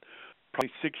one.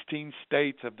 Probably 16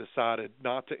 states have decided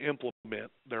not to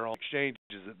implement their own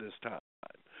exchanges at this time.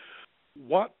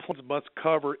 What plans must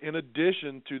cover in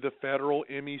addition to the federal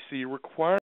MEC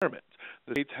requirements?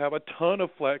 The states have a ton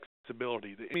of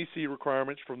flexibility. The MEC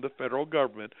requirements from the federal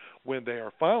government, when they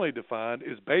are finally defined,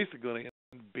 is basically going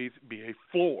to be a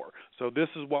floor. So this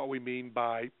is what we mean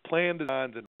by plan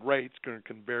designs and rates can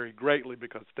vary greatly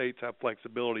because states have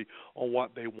flexibility on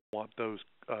what they want those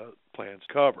plans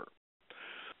to cover.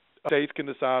 States can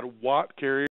decide what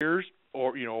carriers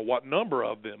or what number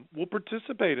of them will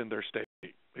participate in their state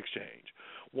exchange.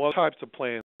 What types of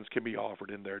plans can be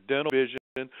offered in their dental vision,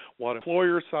 what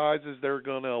employer sizes they're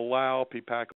going to allow.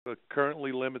 PPAC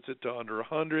currently limits it to under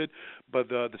 100, but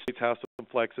the states have some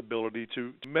flexibility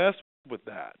to mess with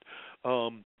that.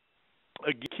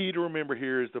 A key to remember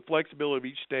here is the flexibility of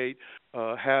each state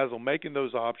has on making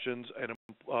those options and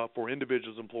for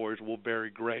individuals employers will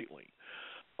vary greatly.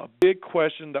 A big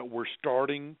question that we're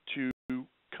starting to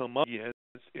come up against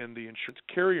in the insurance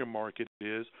carrier market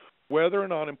is whether or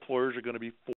not employers are going to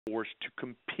be forced to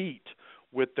compete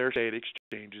with their state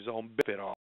exchanges on benefit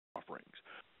offerings.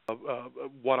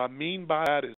 What I mean by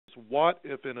that is what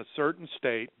if in a certain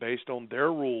state, based on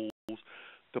their rules,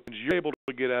 the plans you're able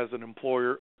to get as an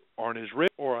employer aren't as rich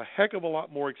or a heck of a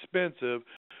lot more expensive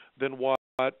than what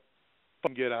you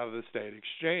can get out of the state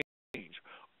exchange.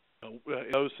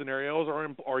 in those scenarios,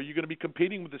 are you going to be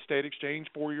competing with the state exchange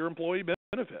for your employee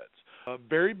benefits? A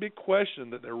very big question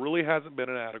that there really hasn't been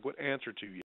an adequate answer to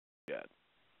yet.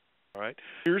 All right.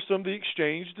 Here's some of the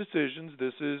exchange decisions.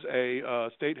 This is a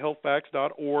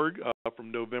statehealthfacts.org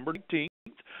from November 19th.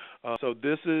 So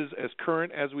this is as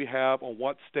current as we have on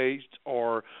what states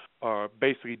are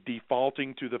basically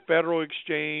defaulting to the federal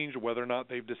exchange, whether or not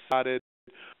they've decided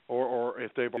or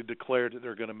if they've already declared that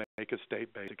they're going to make a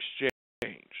state-based exchange.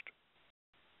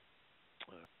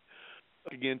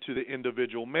 Again, to the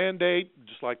individual mandate,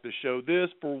 just like to show this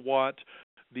for what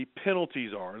the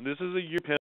penalties are. And this is a year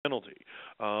penalty.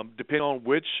 Depending on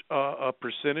which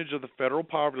percentage of the federal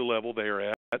poverty level they are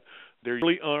at, their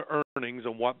yearly earnings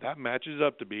and what that matches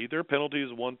up to be. Their penalty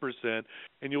is 1%,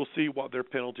 and you'll see what their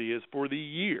penalty is for the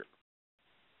year.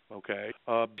 Okay,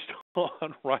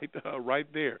 right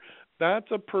there.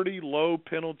 That's a pretty low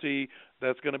penalty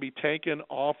that's going to be taken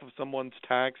off of someone's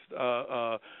tax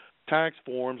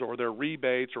forms or their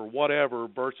rebates or whatever,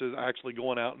 versus actually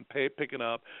going out and picking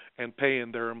up and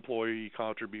paying their employee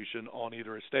contribution on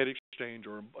either a state exchange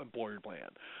or employer plan.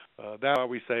 That's why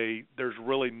we say there's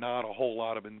really not a whole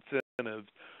lot of incentive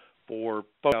for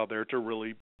folks out there to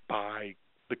really buy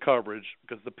the coverage,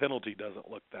 because the penalty doesn't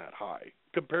look that high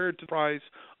compared to the price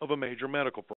of a major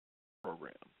medical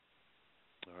program.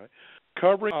 All right,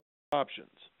 covering options.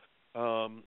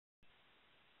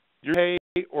 You pay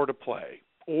or to play,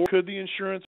 or could the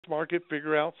insurance market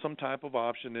figure out some type of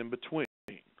option in between?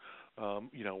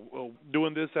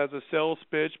 Doing this as a sales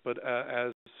pitch, but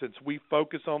since we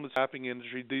focus on the staffing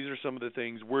industry, these are some of the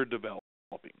things we're developing.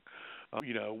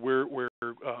 We're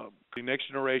the next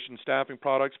generation staffing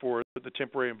products for the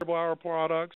temporary and variable hour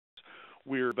products.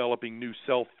 We're developing new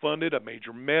self-funded, a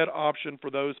major med option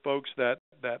for those folks that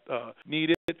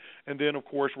need it. And then, of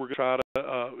course, we're going to try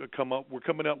to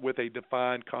coming up with a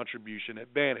defined contribution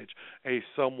advantage, a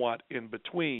somewhat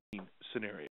in-between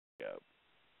scenario.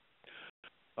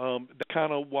 That's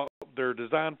kind of what they're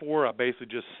designed for. I basically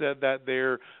just said that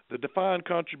there. The defined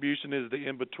contribution is the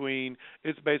in-between.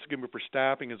 It's basically for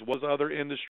staffing as well as other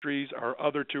industries. Our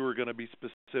other two are going to be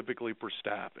specifically for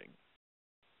staffing.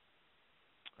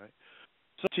 Right.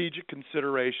 Strategic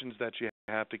considerations that you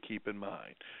have to keep in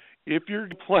mind. If you're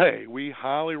going to play, we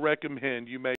highly recommend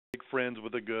you make friends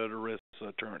with a good ERISA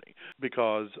attorney,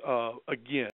 because,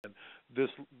 again,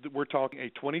 we're talking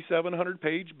a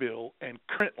 2,700-page bill and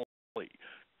currently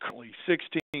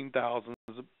 16,000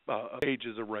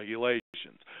 pages of regulations.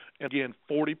 And again,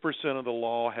 40% of the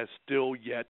law has still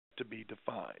yet to be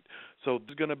defined. So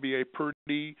there's going to be a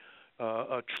pretty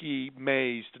tricky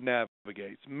maze to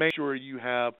navigate. So make sure you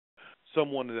have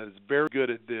someone that is very good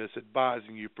at this,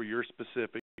 advising you for your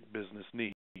specific business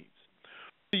needs.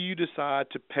 What do you decide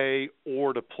to pay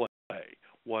or to play?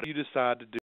 What do you decide to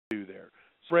do there?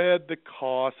 Spread the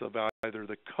cost of either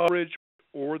the coverage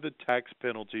or the tax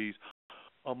penalties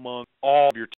among all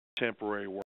of your temporary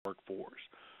workforce.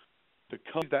 The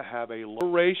companies that have a low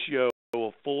ratio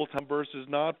of full-time versus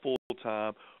not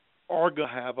full-time are going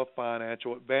to have a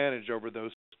financial advantage over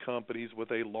those companies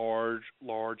with a large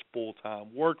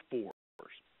full-time workforce.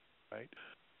 Right?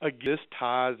 Again, this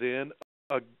ties in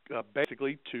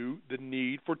basically to the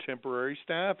need for temporary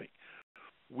staffing.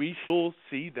 We still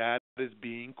see that as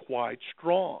being quite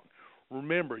strong.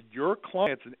 Remember, your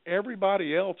clients and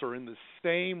everybody else are in the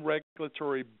same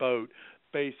regulatory boat,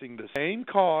 facing the same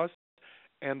costs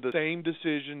and the same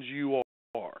decisions you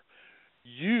are.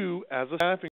 You, as a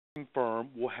staffing firm,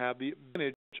 will have the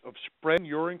advantage of spreading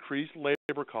your increased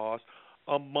labor costs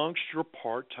amongst your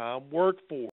part-time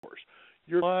workforce.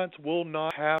 Your clients will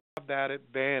not have that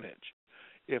advantage.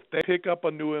 If they pick up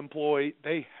a new employee,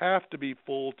 they have to be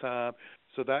full-time,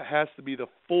 so that has to be the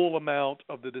full amount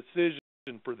of the decision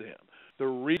for them. The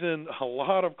reason a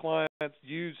lot of clients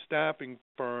use staffing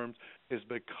firms is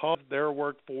because their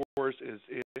workforce is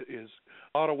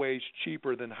a lot of ways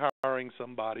cheaper than hiring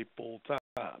somebody full-time.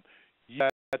 Use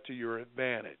that to your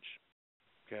advantage.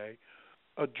 Okay?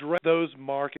 Address those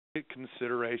market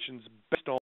considerations based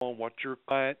on what your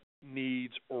client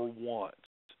needs or wants.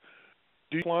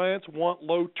 Do clients want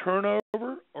low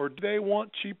turnover, or do they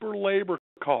want cheaper labor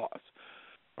costs?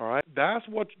 All right, that's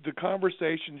what the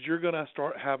conversations you're going to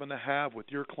start having to have with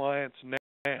your clients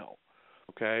now.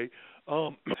 Okay,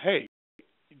 hey,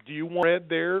 do you want red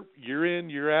there year in,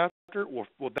 year after? Well,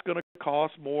 that's going to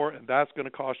cost more, and that's going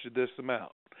to cost you this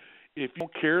amount. If you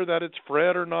don't care that it's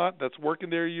Fred or not that's working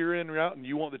there year in, year out, and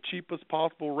you want the cheapest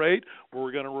possible rate, well,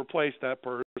 we're going to replace that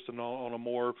person on a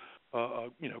more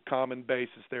common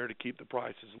basis there to keep the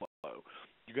prices low.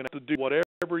 You're going to have to do whatever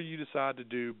whatever you decide to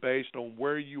do based on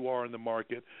where you are in the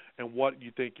market and what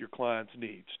you think your clients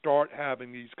need. Start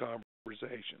having these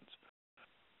conversations.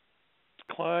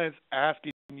 Clients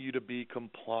asking you to be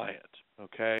compliant,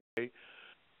 okay?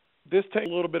 This takes a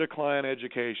little bit of client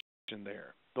education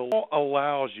there. The law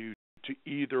allows you to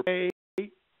either pay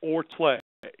or play.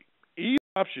 Either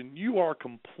option, you are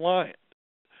compliant.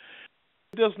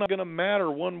 It does not going to matter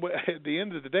one way. At the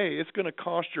end of the day, it's going to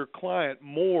cost your client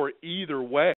more either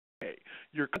way.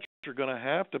 Your clients are going to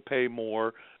have to pay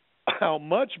more. How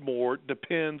much more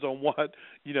depends on what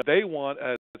they want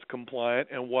as compliant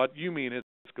and what you mean as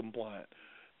compliant.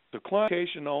 The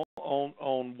clarification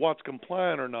on what's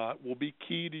compliant or not will be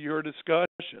key to your discussions.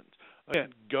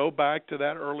 Again, go back to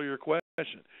that earlier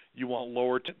question. You want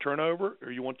lower turnover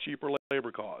or you want cheaper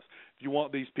labor costs? If you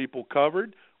want these people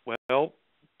covered, well,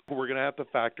 we're going to have to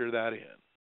factor that in.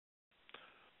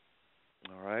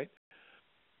 All right.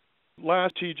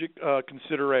 Last strategic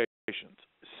considerations.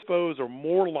 CFOs are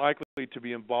more likely to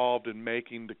be involved in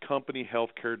making the company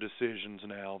healthcare decisions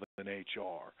now than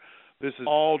HR. This is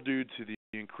all due to the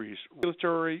increased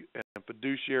regulatory and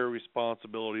fiduciary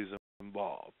responsibilities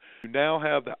involved. You now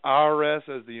have the IRS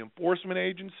as the enforcement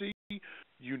agency.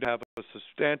 You have a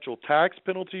substantial tax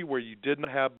penalty where you didn't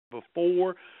have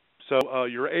before. So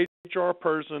your HR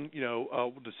person,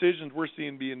 decisions we're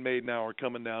seeing being made now are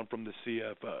coming down from the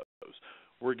CFOs.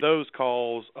 Where those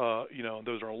calls,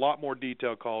 those are a lot more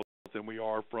detailed calls than we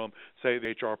are from, say,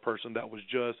 the HR person that was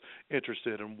just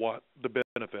interested in what the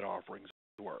benefit offerings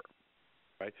were.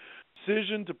 Right?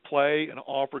 Decision to play and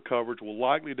offer coverage will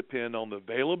likely depend on the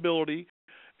availability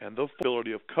and the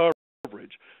affordability of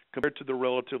coverage compared to the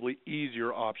relatively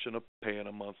easier option of paying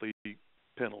a monthly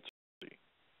penalty.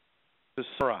 To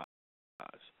summarize,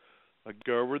 I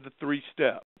go over the 3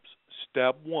 steps.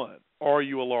 Step 1, are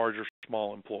you a large or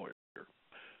small employer?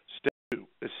 Step 2,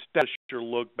 establish your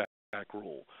look-back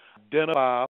rule.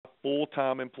 Identify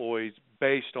full-time employees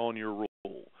based on your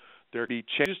rule. There can be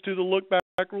changes to the look-back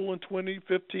rule in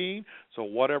 2015, so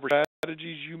whatever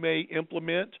strategies you may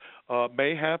implement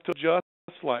may have to adjust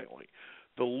slightly.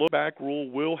 The look-back rule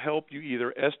will help you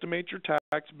either estimate your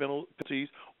tax penalties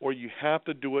or you have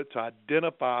to do it to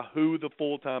identify who the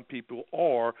full-time people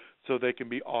are so they can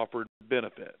be offered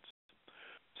benefits.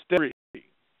 Step 3,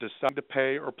 deciding to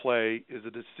pay or play is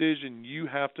a decision you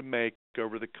have to make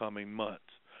over the coming months.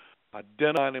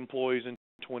 Identifying employees in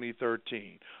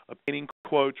 2013, obtaining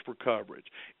quotes for coverage,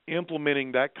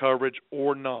 implementing that coverage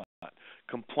or not,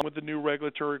 complying with the new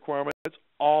regulatory requirements,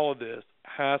 all of this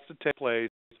has to take place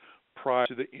prior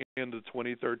to the end of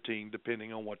 2013,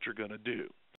 depending on what you're going to do.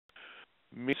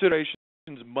 Considerations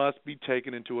must be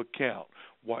taken into account.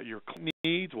 What your client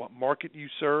needs, what market you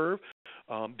serve,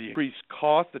 the increased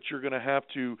cost that you're going to have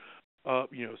to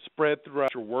spread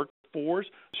throughout your workforce,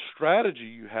 strategy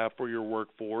you have for your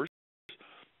workforce,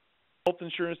 health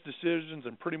insurance decisions,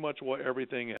 and pretty much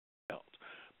everything else.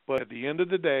 But at the end of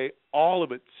the day, all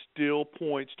of it still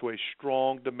points to a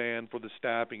strong demand for the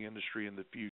staffing industry in the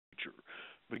future.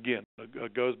 But again,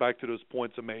 it goes back to those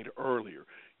points I made earlier.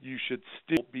 You should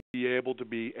still be able to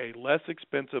be a less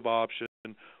expensive option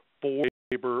for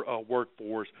labor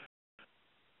workforce,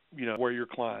 where your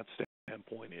client's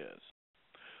standpoint is.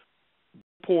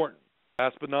 Important.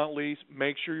 Last but not least,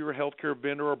 make sure your healthcare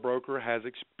vendor or broker has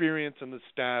experience in the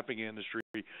staffing industry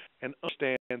and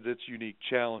understands its unique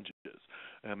challenges.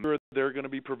 And they're going to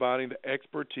be providing the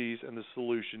expertise and the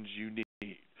solutions you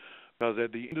need. Because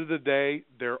at the end of the day,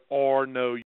 there are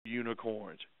no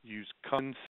unicorns. Use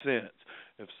common sense.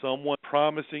 If someone's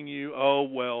promising you,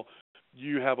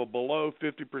 you have a below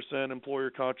 50%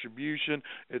 employer contribution,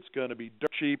 it's going to be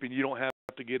dirt cheap and you don't have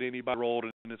to get anybody rolled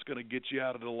and it's going to get you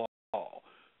out of the law.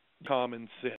 Common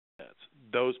sense.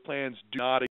 Those plans do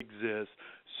not exist,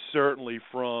 certainly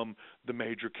from the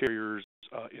major carriers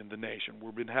in the nation.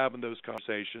 We've been having those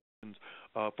conversations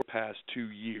for the past 2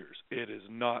 years. It is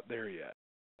not there yet.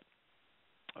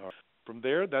 All right. From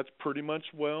there, that's pretty much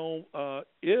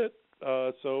it.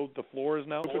 So the floor is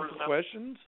now open for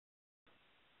questions.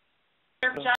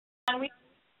 John, we've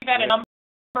had a number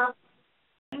of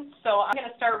questions, so I'm going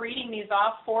to start reading these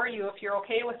off for you if you're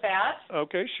okay with that.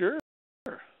 Okay, sure.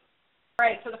 All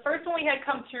right, so the first one we had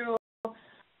come through,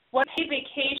 what paid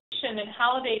vacation and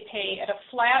holiday pay at a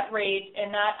flat rate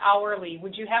and not hourly?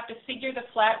 Would you have to figure the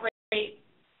flat rate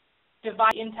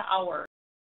divided into hours?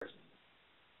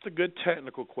 It's a good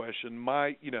technical question.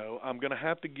 I'm going to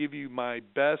have to give you my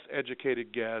best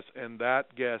educated guess, and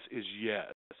that guess is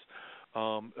yes.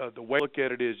 The way I look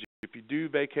at it is if you do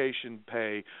vacation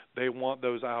pay, they want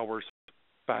those hours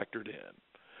factored in.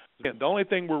 Again, the only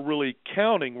thing we're really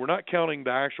counting, we're not counting the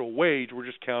actual wage, we're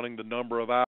just counting the number of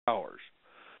hours.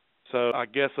 So I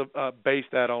guess base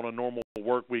that on a normal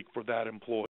work week for that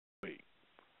employee. Okay.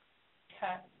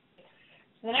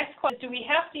 So the next question is, do we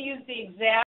have to use the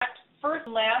exact first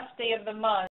and last day of the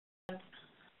month,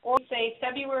 or say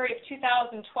February of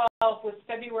 2012 was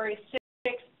February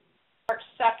 6th, March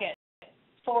 2nd,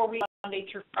 4 weeks Monday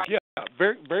through Friday? Yeah,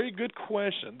 very, very good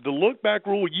question. The look-back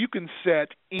rule, you can set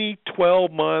any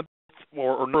 12-month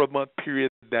or month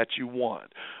period that you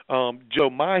want. Joe,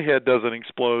 my head doesn't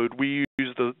explode. We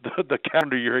use the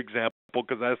calendar year example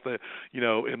because that's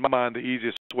in my mind, the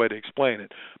easiest way to explain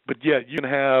it. But yeah, you can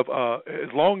have,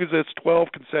 as long as it's 12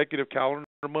 consecutive calendar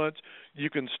months, you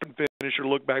can start and finish your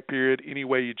look back period any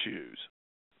way you choose.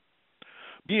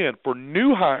 Again, for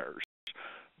new hires,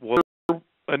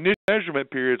 initial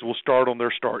measurement periods will start on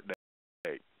their start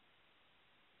date.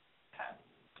 Okay.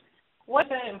 What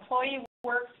if an employee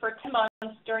works for 10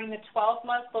 months during the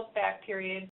 12-month look-back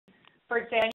period, for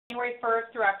January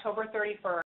 1st through October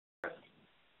 31st,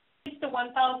 the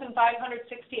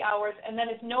 1,560 hours, and then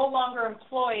is no longer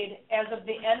employed as of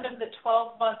the end of the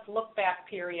 12-month look-back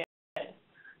period?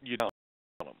 You don't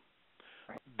them.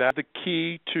 That's the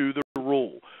key to the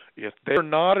rule. If they're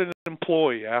not an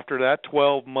employee after that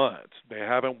 12 months, they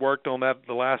haven't worked on that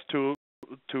the last two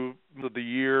of the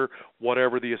year,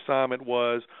 whatever the assignment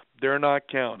was, they're not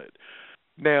counted.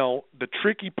 Now, the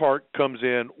tricky part comes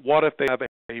in, what if they have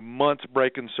a month's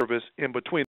break in service in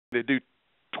between? They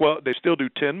still do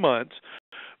 10 months.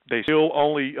 They still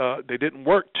only they didn't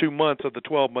work 2 months of the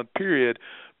 12-month period,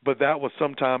 but that was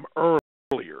sometime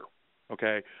earlier.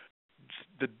 Okay,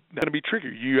 that's going to be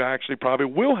tricky. You actually probably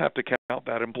will have to count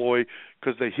that employee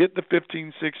because they hit the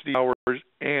 1,560 hours,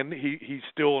 and he's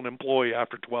still an employee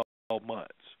after 12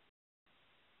 months.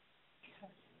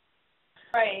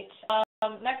 Right.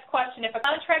 Next question. If a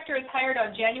contractor is hired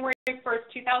on January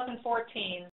 1st,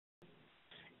 2014,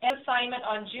 and assignment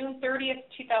on June 30th,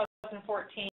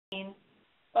 2014,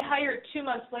 but hired 2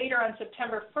 months later on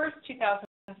September 1st,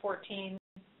 2014,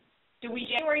 do we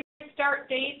January start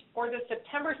date or the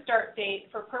September start date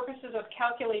for purposes of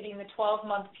calculating the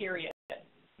 12-month period?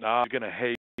 Now, you're going to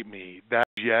hate me. That's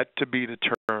yet to be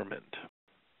determined.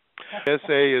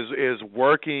 SA is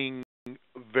working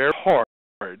very hard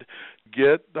to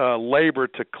get labor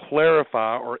to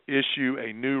clarify or issue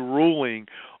a new ruling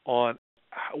on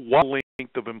what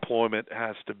length of employment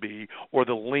has to be, or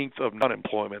the length of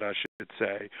non-employment, I should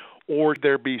say, or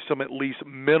there be some at least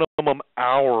minimum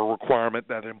hour requirement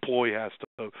that an employee has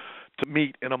to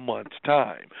meet in a month's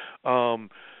time.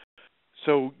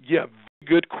 So, yeah,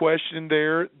 good question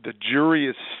there. The jury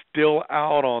is still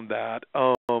out on that.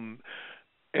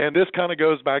 And this kind of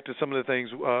goes back to some of the things,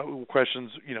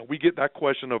 questions, we get that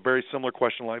question, a very similar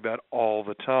question like that all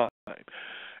the time.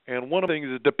 And one of the things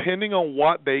is depending on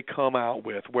what they come out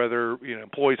with, whether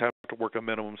employees have to work a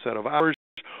minimum set of hours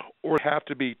or have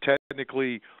to be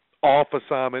technically off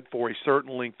assignment for a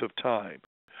certain length of time.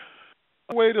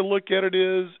 The way to look at it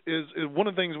is one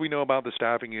of the things we know about the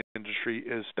staffing industry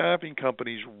is staffing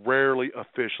companies rarely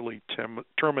officially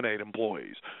terminate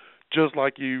employees. Just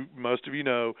like most of you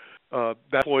know, that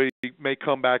employee may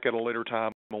come back at a later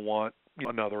time and want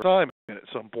another assignment at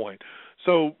some point.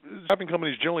 So staffing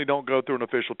companies generally don't go through an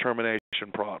official termination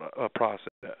process.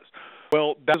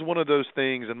 Well, that's one of those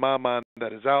things in my mind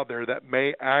that is out there that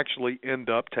may actually end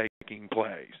up taking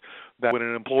place. That when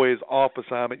an employee is off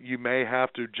assignment, you may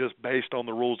have to, just based on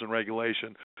the rules and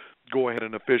regulation, go ahead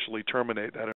and officially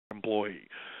terminate that employee.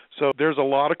 So there's a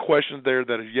lot of questions there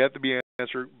that are yet to be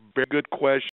answered. Very good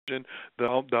question.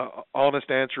 The honest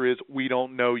answer is we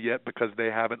don't know yet because they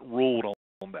haven't ruled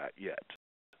on that yet.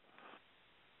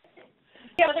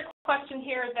 Yeah, another question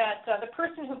here that the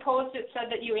person who posed it said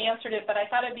that you answered it, but I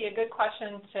thought it'd be a good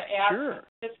question to ask. Sure.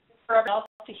 Just for everyone else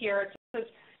to hear. It says,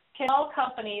 can all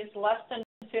companies less than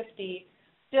 50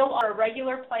 still offer a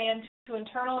regular plan to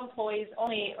internal employees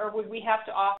only, or would we have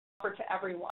to offer to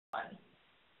everyone?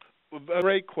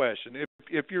 Great question.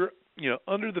 If you're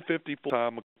under the 50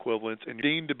 full-time equivalents and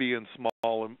deemed to be a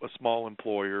small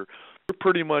employer, you're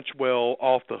pretty much well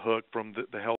off the hook from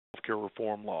the healthcare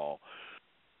reform law.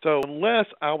 So unless,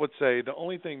 I would say, the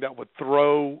only thing that would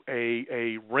throw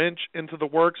a wrench into the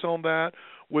works on that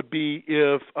would be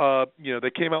if they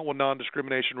came out with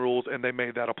non-discrimination rules and they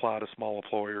made that apply to small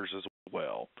employers as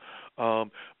well.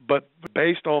 But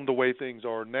based on the way things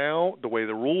are now, the way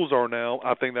the rules are now,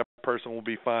 I think that person will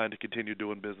be fine to continue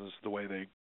doing business the way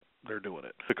they're doing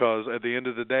it. Because at the end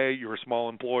of the day, you're a small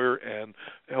employer and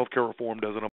healthcare reform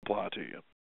doesn't apply to you.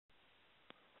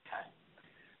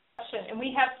 And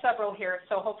we have several here,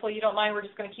 so hopefully you don't mind. We're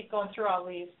just going to keep going through all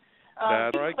these.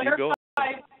 That's right. Keep going.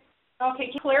 Okay,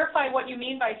 can you clarify what you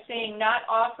mean by saying not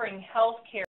offering health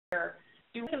care?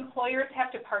 Do employers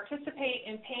have to participate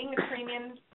in paying the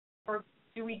premiums, or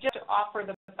do we just offer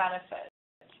the benefit?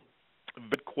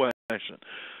 Good question.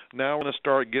 Now we're going to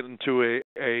start getting to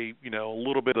a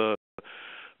little bit of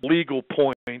legal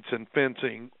points and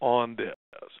fencing on this.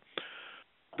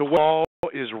 The law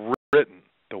is written.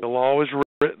 The law is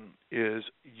written is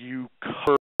you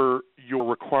cover your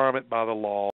requirement by the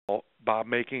law by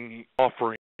making an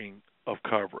offering of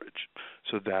coverage.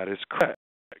 So that is correct.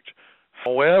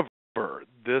 However,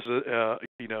 this is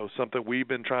something we've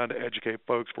been trying to educate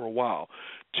folks for a while.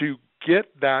 To get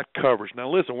that coverage. Now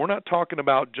listen, we're not talking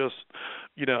about just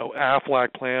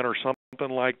Aflac plan or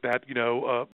something like that.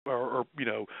 So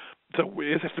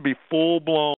it has to be full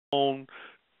blown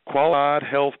qualified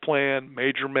health plan,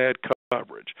 major med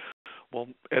coverage. Well,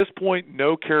 at this point,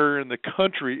 no carrier in the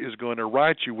country is going to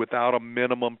write you without a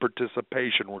minimum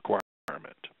participation requirement.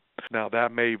 Now,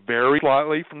 that may vary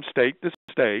slightly from state to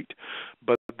state,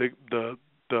 but the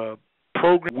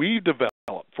program we've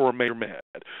developed for major med,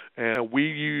 and we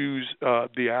use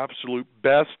the absolute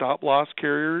best stop-loss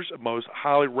carriers, most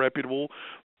highly reputable,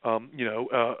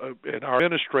 and our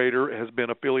administrator has been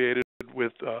affiliated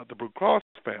with the Blue Cross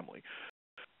family.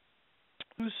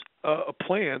 Those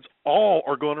plans all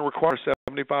are going to require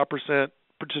 75%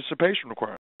 participation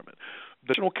requirement. The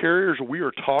additional carriers we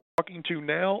are talking to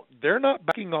now, they're not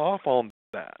backing off on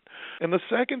that. And the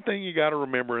second thing you got to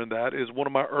remember in that is one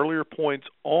of my earlier points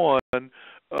on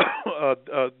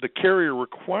the carrier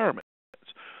requirements.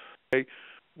 Okay?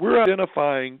 We're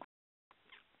identifying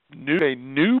a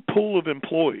new pool of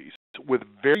employees with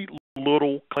very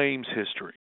little claims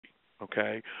history.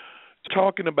 Okay?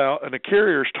 Talking about, and a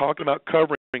carrier is talking about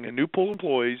covering a new pool of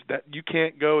employees that you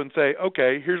can't go and say,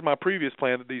 okay, here's my previous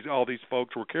plan that all these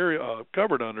folks were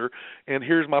covered under, and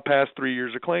here's my past 3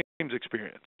 years of claims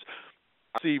experience.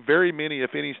 I see very many,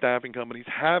 if any, staffing companies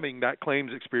having that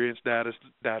claims experience data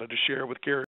to share with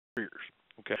carriers.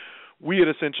 Okay, we at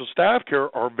Essential StaffCARE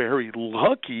are very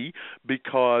lucky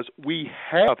because we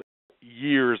have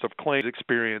years of claims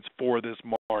experience for this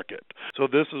market. So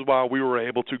this is why we were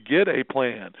able to get a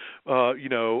plan, a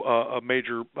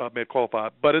major med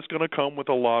qualified, but it's going to come with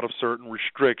a lot of certain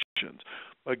restrictions.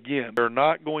 Again, they're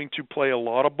not going to play a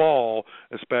lot of ball,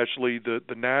 especially the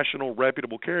national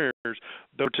reputable carriers.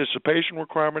 The participation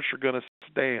requirements are going to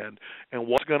stand, and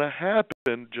what's going to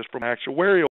happen, just from an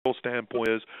actuarial standpoint,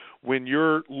 is when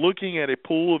you're looking at a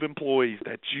pool of employees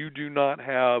that you do not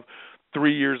have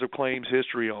 3 years of claims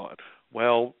history on,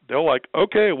 well, they're like,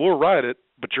 okay, we'll write it,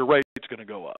 but your rate's going to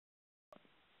go up.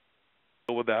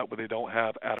 With that, when they don't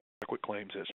have adequate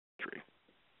claims history.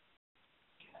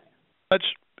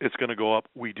 Much it's going to go up,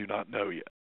 we do not know yet.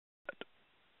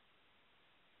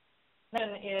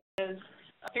 Then is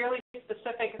fairly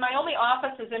specific. My only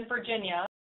office is in Virginia.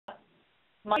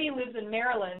 My husband lives in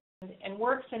Maryland and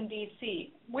works in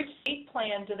D.C. Which state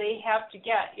plan do they have to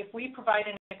get if we provide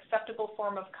an acceptable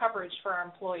form of coverage for our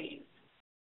employees?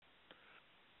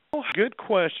 Good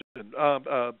question. It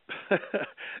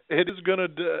is going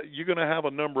to you're going to have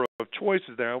a number of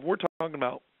choices there. We're talking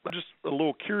about, I'm just a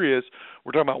little curious,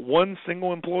 we're talking about one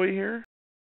single employee here?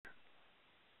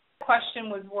 The question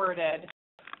was worded.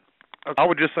 I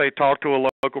would just say talk to a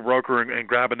local broker and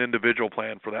grab an individual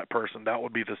plan for that person. That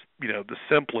would be the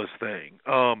simplest thing.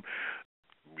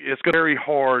 It's going to be very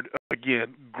hard.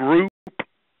 Again, group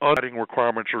underwriting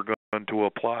requirements are going to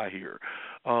apply here.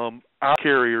 Our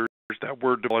carriers that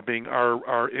we're developing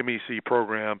our MEC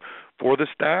program for the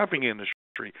staffing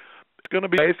industry, it's going to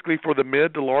be basically for the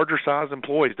mid to larger size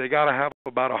employees. They got to have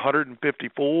about 150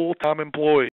 full-time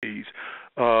employees.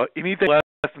 Anything less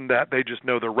than that, they just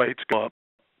know the rates go up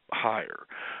higher.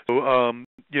 So, when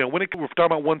we're talking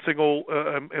about one single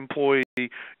employee,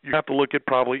 you have to look at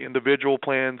probably individual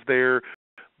plans there.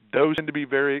 Those tend to be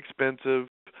very expensive.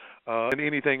 And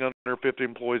anything under 50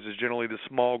 employees is generally the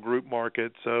small group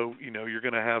market, so you're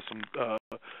going to have some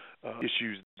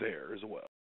issues there as well.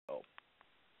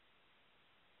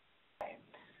 Okay.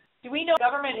 Do we know the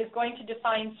government is going to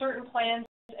define certain plans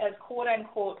as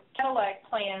quote-unquote Cadillac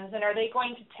plans, and are they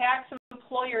going to tax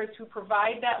employers who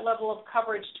provide that level of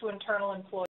coverage to internal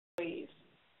employees?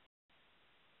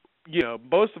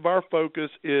 Most of our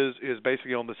focus is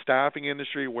basically on the staffing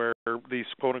industry, where these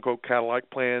quote-unquote Cadillac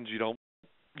plans, you don't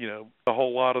a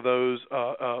whole lot of those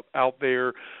out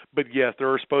there. But yes, there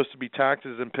are supposed to be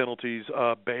taxes and penalties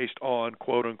based on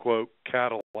quote-unquote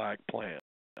Cadillac plans.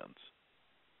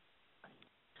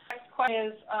 Next question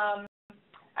is, I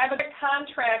have a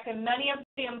contract, and many of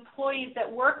the employees that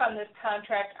work on this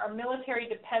contract are military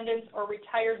dependents or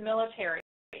retired military.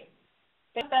 They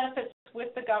have benefits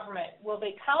with the government. Will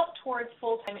they count towards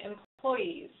full-time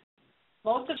employees?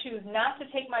 Most of them choose not to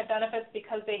take my benefits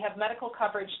because they have medical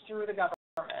coverage through the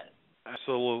government.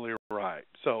 Absolutely right.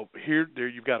 So there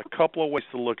you've got a couple of ways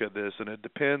to look at this, and it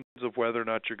depends of whether or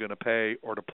not you're going to pay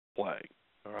or to play.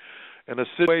 All right. In a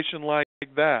situation like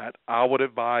that, I would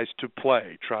advise to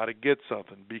play. Try to get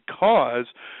something, because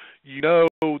you know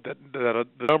that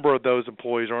the number of those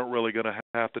employees aren't really going to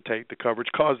have to take the coverage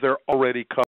because they're already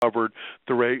covered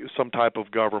through some type of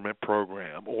government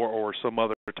program or some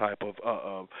other type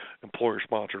of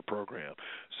employer-sponsored program.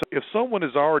 So if someone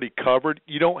is already covered,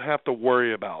 you don't have to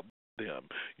worry about them.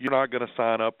 You're not going to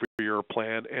sign up for your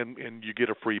plan and you get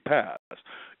a free pass.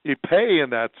 You pay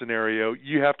in that scenario,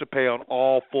 you have to pay on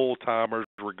all full-timers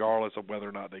regardless of whether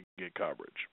or not they get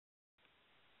coverage.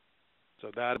 So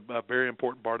that's a very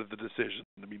important part of the decision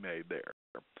to be made there.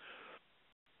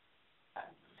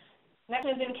 Next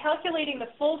is, in calculating the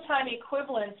full-time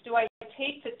equivalents, do I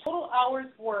take the total hours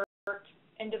worked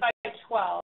and divide by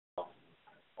 12, or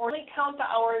only count the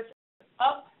hours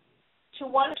up to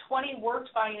 120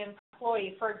 worked by an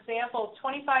employee? For example,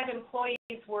 25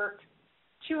 employees worked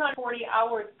 240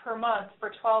 hours per month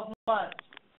for 12 months.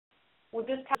 Would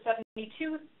this count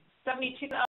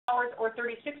 72,000 hours or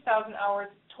 36,000 hours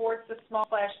towards the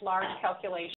small/large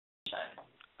calculation?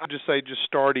 I'd just say just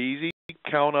start easy.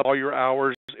 Count up all your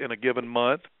hours in a given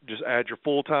month. Just add your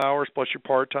full-time hours plus your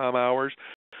part-time hours.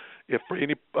 If for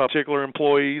any particular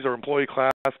employees or employee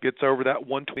class gets over that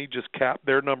 120, just cap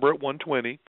their number at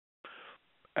 120.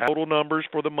 Add total numbers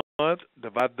for the month,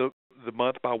 divide the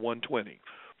month by 120.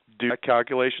 Do that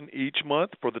calculation each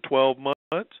month for the 12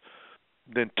 months.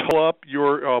 Then total up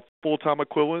your full-time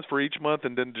equivalents for each month,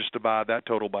 and then just divide that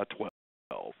total by 12.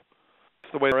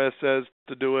 That's the way the IRS says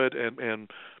to do it, and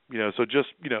so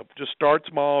just start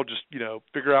small. Just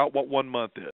figure out what 1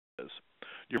 month is.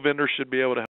 Your vendor should be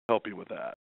able to help you with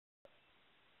that.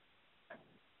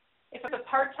 If it's a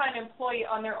part-time employee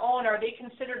on their own, are they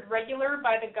considered regular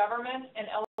by the government and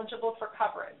eligible for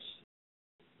coverage?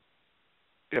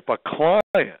 If a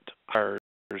client hires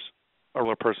a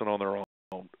regular person on their own,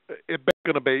 it's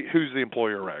going to be who's the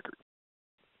employer record.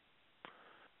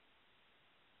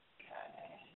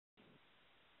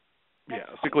 Yeah,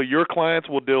 basically your clients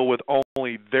will deal with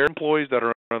only their employees that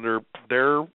are under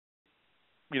their,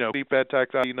 Fed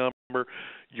tax ID number.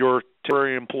 Your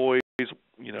temporary employees,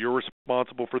 you're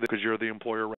responsible for them because you're the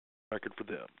employer record for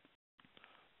them.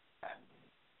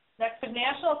 Next, if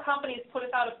national companies put us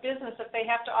out of business if they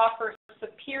have to offer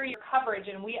superior coverage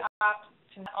and we opt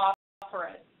to not offer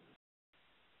it?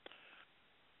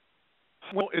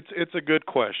 Well, it's a good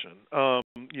question.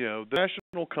 The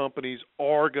national companies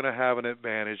are going to have an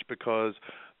advantage because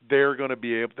they're going to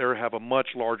be able to have a much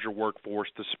larger workforce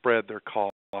to spread their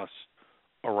costs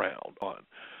around on.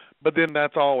 But then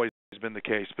that's always been the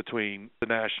case between the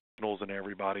nationals and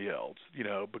everybody else.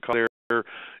 Because they're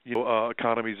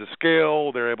economies of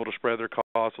scale, they're able to spread their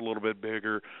costs a little bit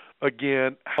bigger.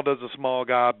 Again, how does a small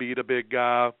guy beat a big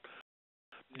guy?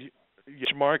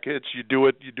 Markets, you do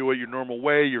it your normal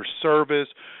way, your service.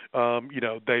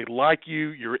 They like you.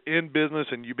 You're in business,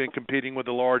 and you've been competing with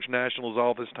the large nationals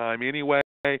all this time anyway.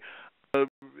 I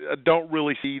don't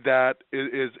really see that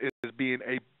as being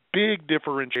a big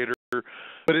differentiator,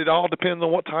 but it all depends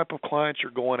on what type of clients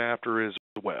you're going after as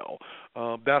well.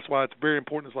 That's why it's very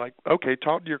important. It's like, okay,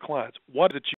 talk to your clients.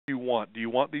 What is it you want? Do you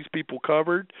want these people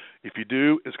covered? If you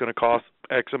do, it's going to cost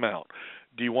X amount.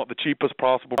 Do you want the cheapest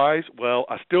possible price? Well,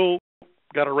 I still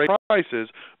got to raise prices,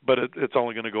 but it's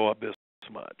only going to go up this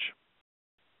much.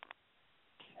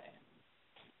 Okay.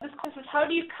 This question is, how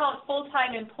do you count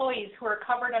full-time employees who are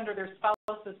covered under their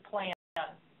spouse's plan?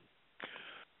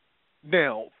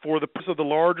 Now, for the purpose of the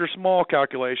large or small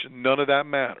calculation, none of that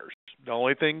matters. The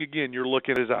only thing, again, you're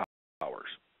looking at is hours.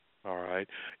 All right.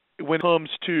 When it comes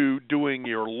to doing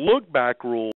your look-back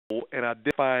rule and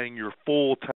identifying your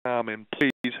full-time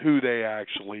employees, who they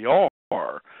actually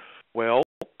are, well,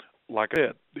 like I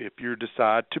said, if you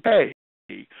decide to pay,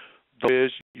 that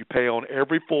is, you pay on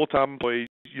every full-time employee.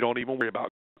 You don't even worry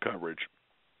about coverage.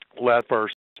 Last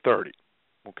first 30.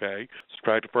 Okay?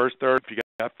 Subtract the first 30. If you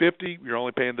got 50, you're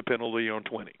only paying the penalty on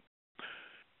 20. If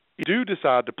you do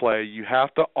decide to play, you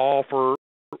have to offer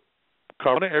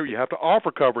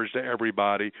coverage to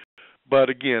everybody. But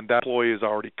again, that employee is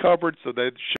already covered, so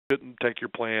they shouldn't take your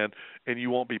plan, and you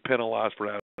won't be penalized for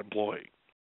that employee.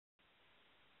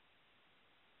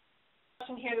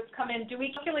 Question here that's come in: do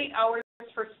we calculate hours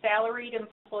for salaried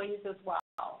employees as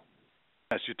well?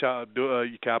 Yes, you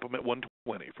cap them at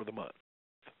 120 for the month.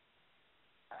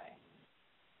 Okay.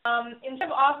 Instead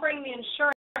of offering the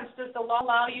insurance, does the law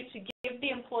allow you to give the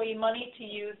employee money to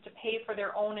use to pay for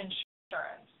their own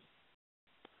insurance?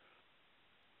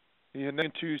 And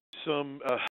then to some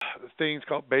things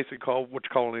called what you're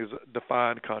calling is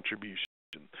defined contribution.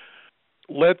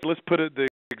 Let's put the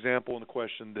example in the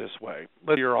question this way.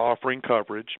 Let's say you're offering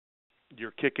coverage.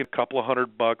 You're kicking a couple of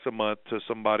 $100 a month to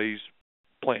somebody's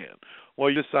plan. Well,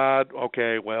 you decide,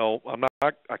 okay, well,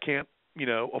 I can't,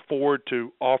 afford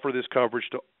to offer this coverage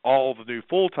to all the new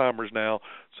full-timers now.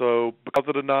 So because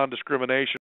of the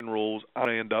non-discrimination rules,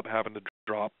 I end up having to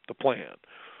drop the plan.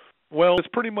 Well, it's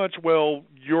pretty much,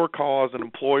 your call as an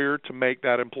employer to make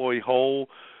that employee whole.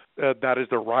 That is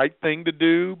the right thing to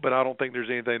do, but I don't think there's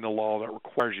anything in the law that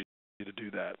requires you to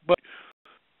do that. But,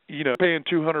 paying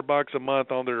 $200 a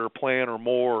month on their plan or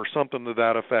more or something to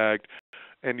that effect,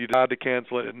 and you decide to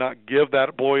cancel it and not give that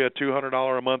employee a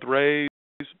 $200 a month raise,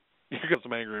 you're going to have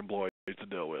some angry employees to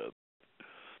deal with.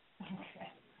 Okay.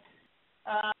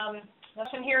 The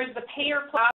question here is the pay or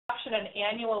play option an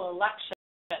annual election?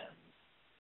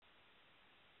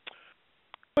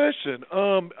 Question.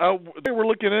 The way we're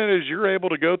looking at it is you're able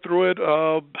to go through it.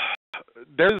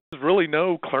 There's really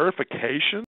no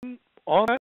clarification on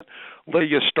that. Let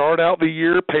you start out the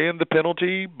year paying the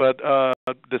penalty, but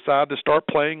decide to start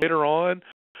playing later on.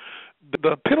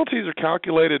 The penalties are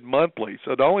calculated monthly,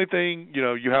 so the only thing,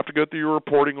 you have to go through your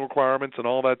reporting requirements and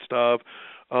all that stuff.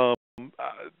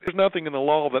 There's nothing in the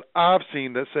law that I've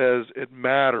seen that says it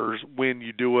matters when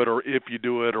you do it or if you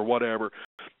do it or whatever.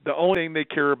 The only thing they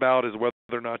care about is whether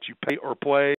or not you pay or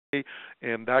play,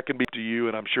 and that can be up to you,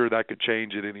 and I'm sure that could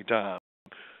change at any time.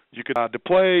 You could decide to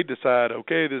play, decide,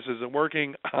 okay, this isn't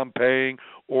working, I'm paying,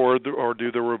 or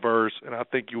do the reverse, and I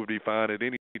think you would be fine at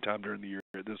any time during the year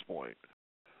at this point.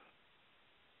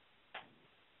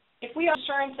 If we have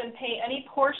insurance and pay any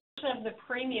portion of the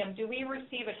premium, do we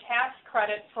receive a tax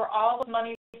credit for all the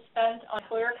money spent on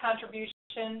employer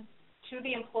contribution to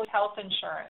the employee's health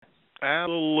insurance?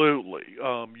 Absolutely.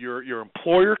 Your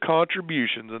employer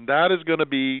contributions, and that is going to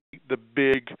be the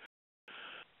big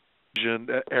decision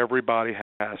that everybody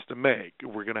has to make.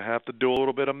 We're going to have to do a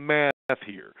little bit of math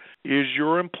here. Is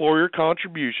your employer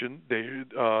contribution,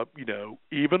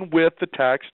 even with the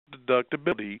tax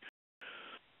deductibility,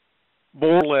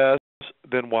 more or less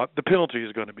than what the penalty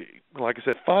is going to be? Like I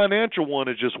said, financial one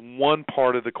is just one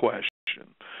part of the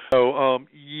question. So,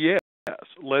 yes,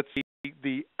 let's see,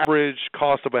 the average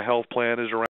cost of a health plan is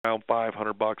around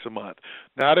 $500 a month.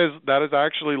 That is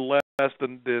actually less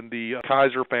than the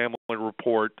Kaiser family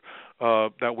report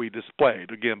that we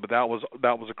displayed. Again, but that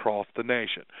was across the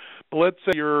nation. But let's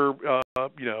say you're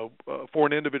for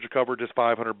an individual coverage is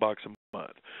 $500 a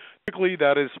month. Typically,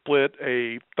 that is split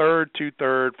a third,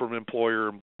 two-thirds from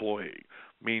employer-employee.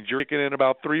 Means you're kicking in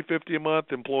about $350 a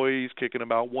month. Employees kicking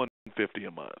about $150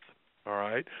 a month. All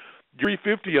right, your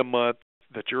 $350 a month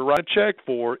that you're writing a check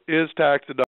for is tax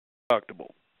deductible.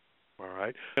 All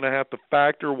right, you're going to have to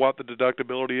factor what the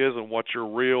deductibility is and what your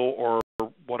real or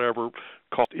whatever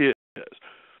cost is.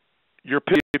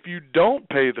 If you don't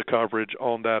pay the coverage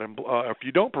on that, if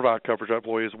you don't provide coverage to that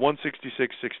employee, is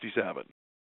 $166.67.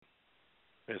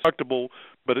 It's deductible,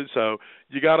 but so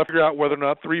you got to figure out whether or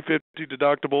not $350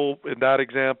 deductible in that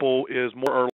example is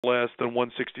more or less than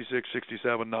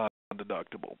 $166.67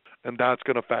 non-deductible, and that's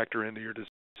going to factor into your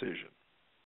decision.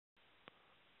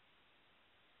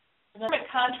 Government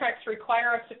contracts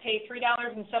require us to pay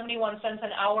 $3.71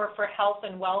 an hour for health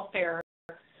and welfare.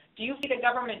 Do you see the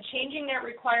government changing that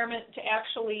requirement to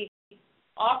actually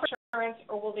offer insurance,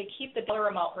 or will they keep the dollar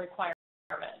amount requirement?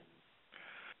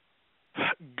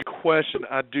 Good question.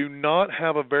 I do not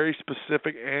have a very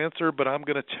specific answer, but I'm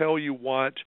going to tell you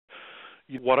what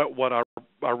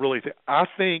I really think. I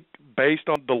think based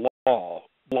on the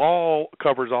law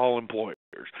covers all employers.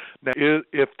 Now,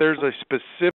 if there's a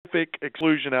specific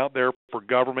exclusion out there for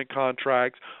government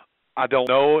contracts, I don't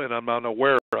know, and I'm not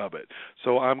aware of it.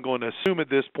 So I'm going to assume at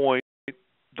this point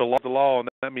the law, and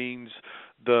that means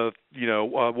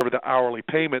whatever the hourly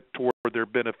payment toward their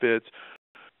benefits,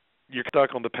 you're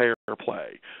stuck on the pay or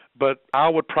play. But I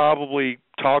would probably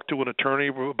talk to an attorney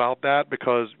about that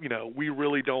because, we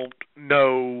really don't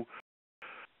know.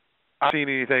 I've seen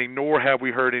anything, nor have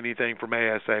we heard anything from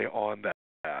ASA on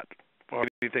that or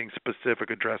anything specific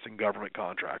addressing government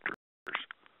contractors.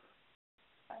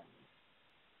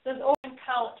 Does open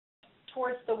count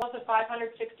towards the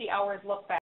 560 hours look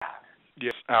back?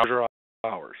 Yes, hours are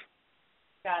hours.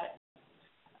 Got it.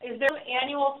 Is there an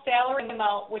annual salary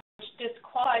amount which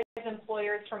disqualifies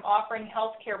employers from offering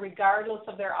health care regardless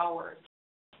of their hours?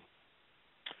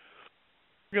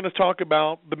 We're going to talk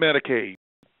about the Medicaid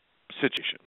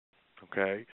situation,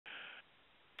 okay?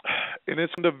 And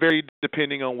it's going to vary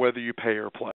depending on whether you pay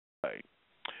or play.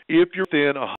 If you're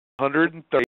within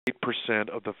 138%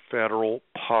 of the federal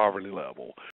poverty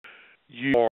level,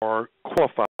 you are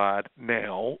qualified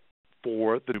now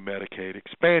for the new Medicaid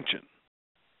expansion.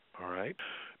 All right?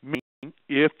 Meaning,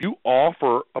 if you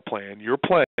offer a plan, you're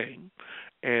playing,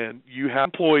 and you have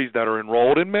employees that are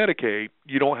enrolled in Medicaid,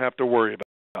 you don't have to worry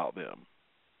about them.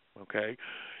 Okay?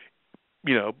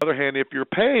 You know, on the other hand, if you're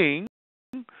paying,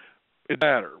 it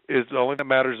matters. The only thing that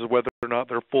matters is whether or not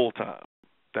they're full-time.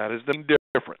 That is the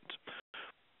difference.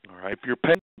 All right? If you're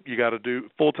paying, you got to do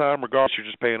full-time regardless. You're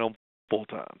just paying them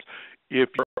full-times. If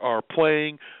you are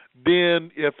playing,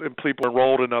 then if people are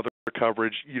enrolled in other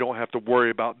coverage, you don't have to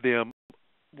worry about them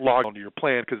logging onto your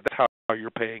plan because that's how you're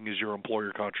paying is your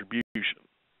employer contribution.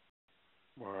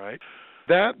 All right?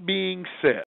 That being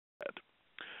said,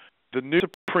 the new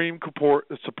Supreme Court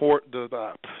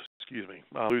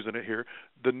I'm losing it here.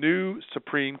 The new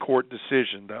Supreme Court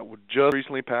decision that would just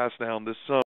recently pass down this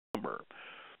summer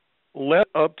let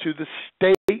up to the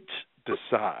states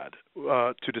decide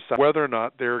whether or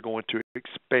not they're going to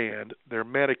expand their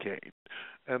Medicaid.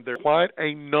 And there are quite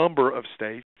a number of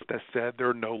states that said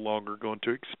they're no longer going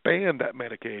to expand that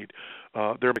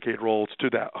their Medicaid rolls to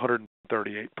that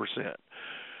 138%.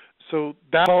 So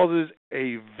that causes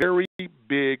a very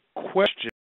big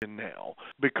question now,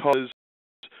 because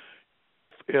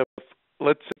if,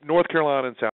 let's say, North Carolina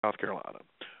and South Carolina,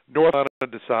 North Carolina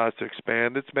decides to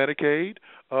expand its Medicaid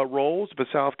rolls, but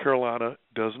South Carolina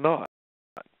does not.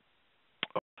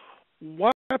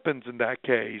 What happens in that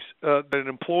case? That an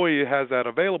employee has that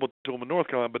available to them in North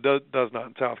Carolina, but does not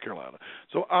in South Carolina.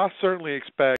 So I certainly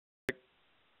expect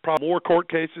probably more court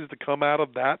cases to come out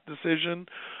of that decision.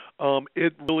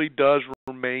 It really does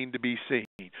remain to be seen.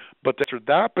 But to answer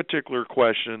that particular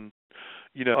question,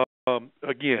 you know,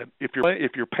 again, if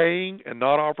you're paying and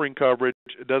not offering coverage,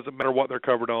 it doesn't matter what they're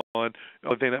covered on. The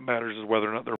only thing that matters is whether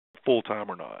or not they're full time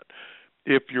or not.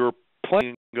 If you're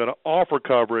going to offer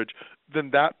coverage, then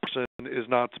that person is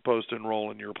not supposed to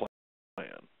enroll in your plan.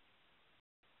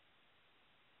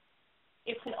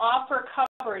 If we offer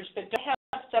coverage but don't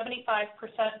have 75%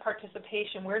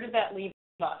 participation, where does that leave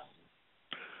us?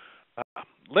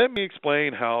 Let me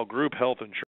explain how group health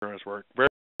insurance works. Very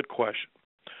good question.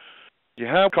 You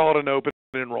have called an open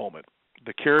enrollment.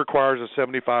 The carrier requires a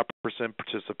 75%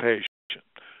 participation.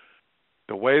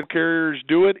 The way the carriers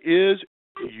do it is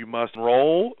you must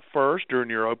enroll first during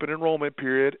your open enrollment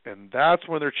period, and that's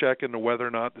when they're checking to whether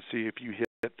or not to see if you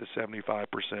hit the 75%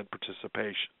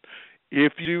 participation.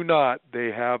 If you do not,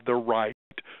 they have the right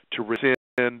to rescind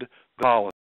the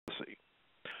policy.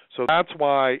 So that's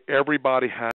why everybody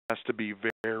has to be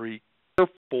very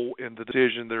careful in the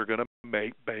decision they're going to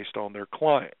make based on their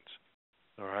clients.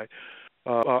 All right.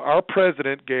 Our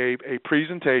president gave a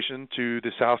presentation to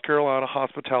the South Carolina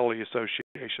Hospitality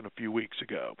Association a few weeks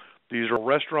ago. These are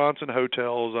restaurants and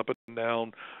hotels up and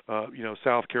down,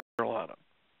 South Carolina.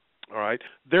 All right.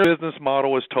 Their business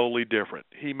model is totally different.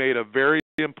 He made a very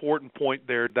important point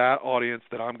there to that audience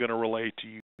that I'm going to relay to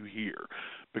you here,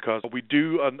 because we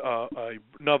do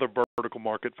another vertical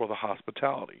market for the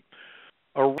hospitality.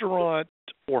 A restaurant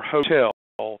or hotel,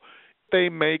 they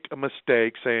make a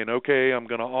mistake saying, okay, I'm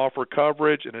going to offer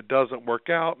coverage, and it doesn't work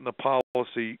out, and the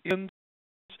policy ends,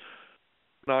 it's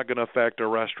not going to affect a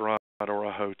restaurant or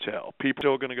a hotel. People are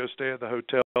still going to go stay at the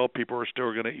hotel. People are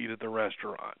still going to eat at the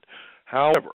restaurant.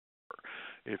 However,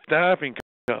 if staffing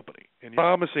company and you're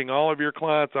promising all of your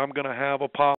clients, I'm going to have a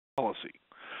policy,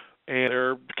 and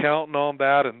they're counting on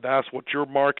that, and that's what your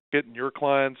market and your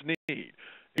clients need.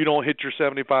 You don't hit your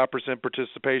 75%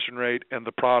 participation rate and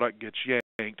the product gets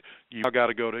yanked, you now got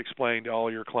to go to explain to all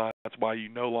your clients why you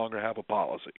no longer have a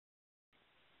policy.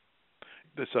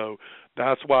 So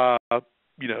that's why,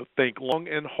 think long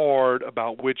and hard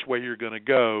about which way you're going to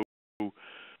go and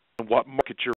what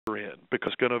market you're in,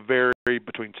 because it's going to vary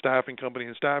between staffing company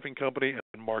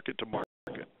and market to market.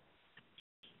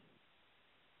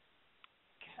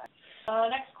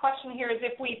 Next question here is,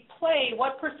 if we play,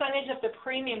 what percentage of the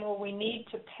premium will we need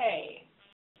to pay?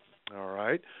 All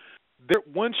right.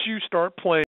 Once you start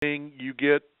playing, you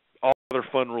get all other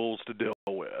fun rules to deal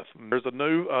with. There's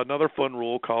another fun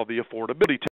rule called the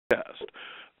affordability test.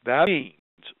 That means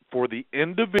for the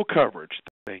individual coverage,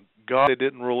 thank God they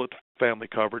didn't rule it family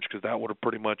coverage, because that would have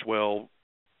pretty much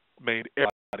made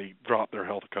everybody drop their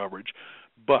health coverage.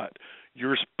 But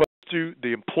you're supposed to,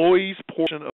 the employee's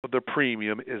portion of the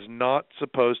premium is not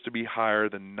supposed to be higher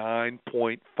than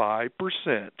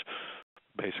 9.5%.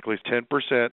 Basically, it's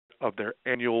 10% of their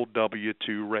annual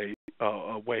W-2 rate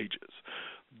wages.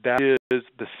 That is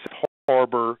the safe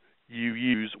harbor you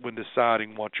use when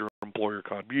deciding what your employer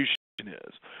contribution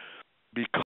is.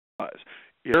 Because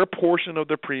if their portion of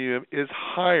the premium is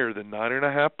higher than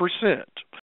 9.5%,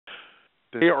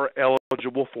 they are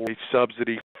eligible for a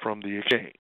subsidy from the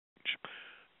exchange.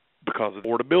 because of the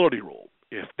affordability rule.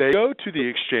 If they go to the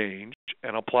exchange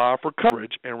and apply for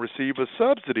coverage and receive a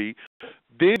subsidy,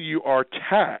 then you are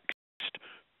taxed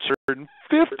 $250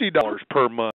 per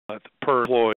month per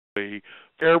employee.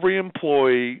 Every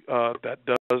employee that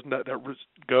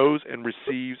goes and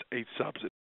receives a subsidy.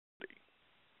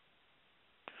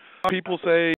 People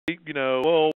say,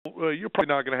 well, you're probably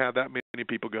not going to have that many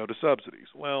people go to subsidies.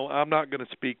 Well, I'm not going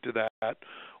to speak to that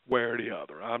where or the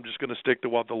other. I'm just going to stick to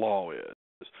what the law is.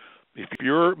 If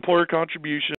your employer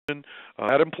contribution,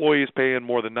 that employee is paying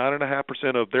more than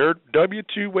 9.5% of their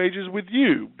W-2 wages with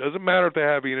you. Doesn't matter if they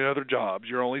have any other jobs.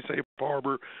 Your only safe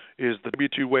harbor is the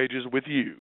W-2 wages with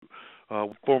you.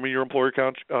 Forming your employer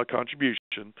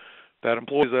contribution. That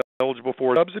employee is eligible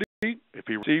for a subsidy. If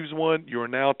he receives one, you are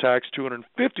now taxed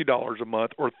 $250 a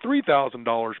month or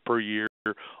 $3,000 per year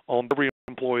on every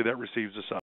employee that receives a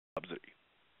subsidy.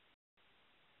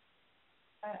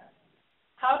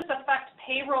 How does it affect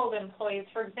payroll employees?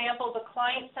 For example, the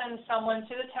client sends someone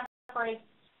to the temporary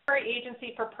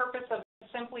agency for purpose of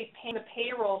simply paying the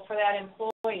payroll for that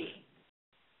employee.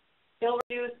 They'll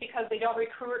reduce because they don't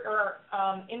recruit or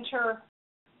an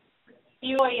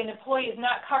employee is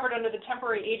not covered under the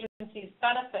temporary agency's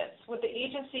benefits. Would the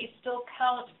agency still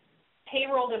count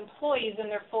payrolled employees in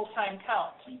their full-time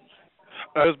count?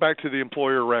 That goes back to the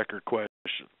employer record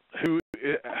question.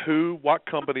 What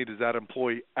company does that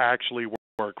employee actually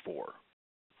work for?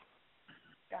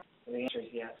 Yeah. The answer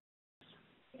is yes.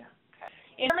 Yeah. Okay.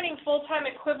 In determining full-time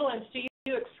equivalents, do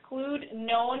you exclude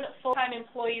known full-time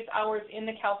employees' hours in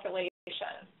the calculation?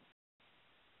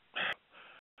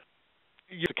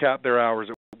 You have to cap their hours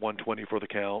at 120 for the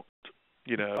count.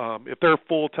 If they're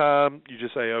full-time, you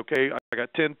just say, okay, I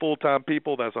got 10 full-time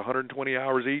people. That's 120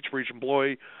 hours each for each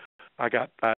employee. I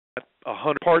got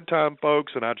 100 part-time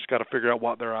folks, and I just got to figure out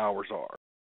what their hours are.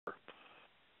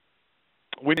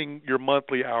 Winning your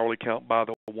monthly hourly count by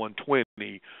the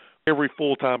 120, every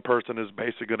full-time person is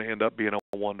basically going to end up being a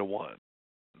 1-to-1.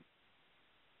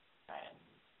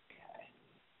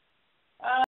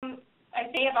 I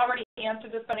may have already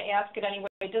answered this, but I'm going to ask it anyway.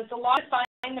 Does the law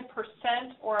define the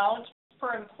percent or amount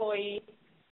per employee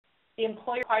the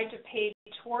employer required to pay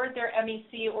toward their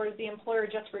MEC, or is the employer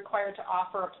just required to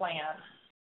offer a plan?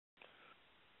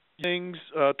 Things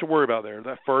to worry about there.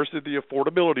 That first is the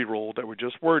affordability rule that we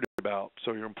just worried about.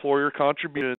 So your employer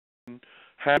contribution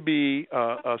has to be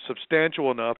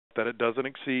substantial enough that it doesn't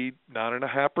exceed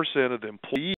 9.5% of the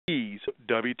employee's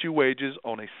W-2 wages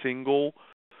on a single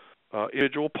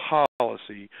individual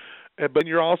policy. But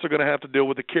you're also going to have to deal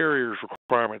with the carrier's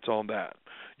requirements on that.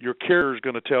 Your carrier is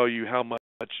going to tell you how much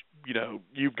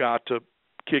you've got to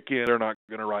kick in. They're not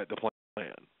going to write the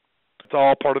plan. It's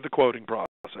all part of the quoting process.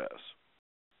 Okay.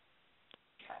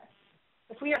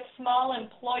 If we are a small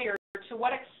employer, to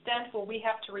what extent will we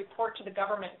have to report to the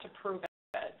government to prove it?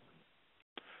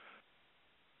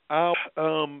 I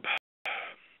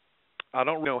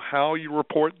don't know how you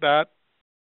report that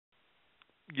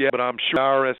yet, but I'm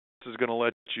sure the IRS is going to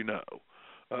let you know.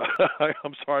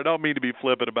 I'm sorry, I don't mean to be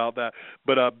flippant about that,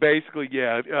 but basically,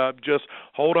 just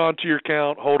hold on to your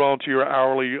count, hold on to your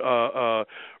hourly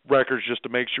records just to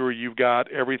make sure you've got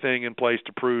everything in place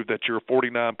to prove that you're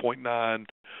 49.9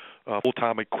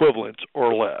 full-time equivalents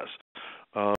or less.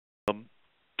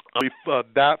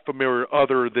 That familiar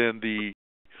other than the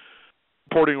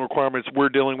reporting requirements we're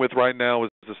dealing with right now is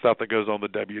the stuff that goes on the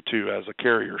W-2 as a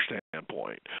carrier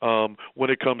standpoint. When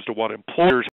it comes to what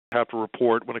employers have to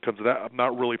report, when it comes to that, I'm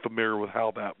not really familiar with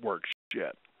how that works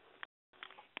yet.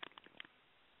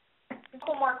 A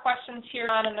couple more questions here,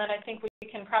 John, and then I think we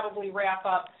can probably wrap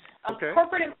up. Okay.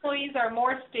 Corporate employees are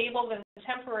more stable than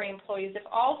temporary employees. If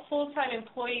all full-time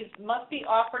employees must be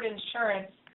offered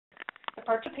insurance, the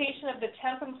participation of the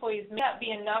temp employees may not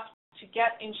be enough to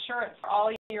get insurance for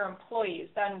all your employees.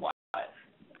 Then what?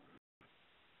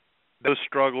 Those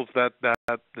struggles that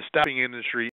the staffing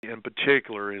industry in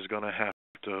particular is going to have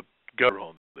to go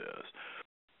on this.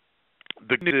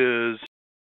 The good news is,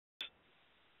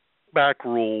 back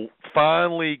rule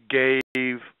finally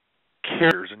gave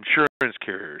carriers, insurance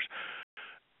carriers,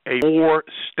 a more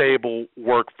stable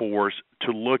workforce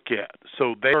to look at.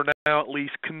 So they are now at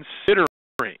least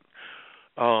considering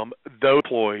those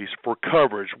employees for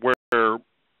coverage where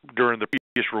during the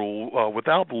previous rule,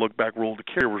 without the look-back rule, the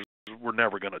carriers were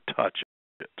never going to touch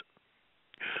it.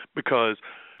 Because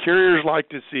carriers like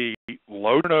to see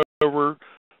low turnover,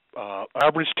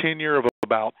 average tenure of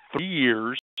about 3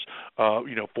 years, for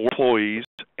employees,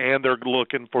 and they're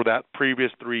looking for that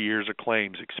previous 3 years of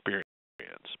claims experience.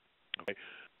 Okay?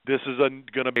 This is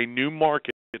going to be a new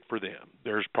market for them.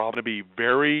 There's probably going to be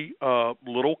very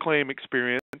little claim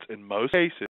experience in most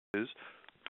cases.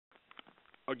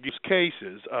 use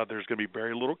cases, there's going to be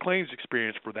very little claims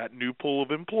experience for that new pool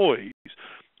of employees.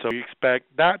 So we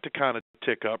expect that to kind of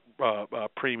tick up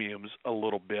premiums a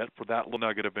little bit for that little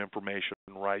nugget of information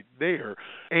right there.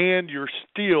 And you're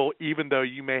still, even though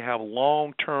you may have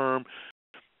long-term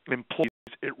employees,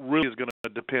 it really is going to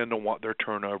depend on what their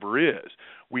turnover is.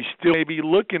 We still may be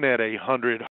looking at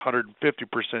 100,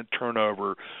 150%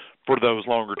 turnover for those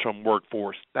longer-term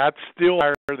workforce. That's still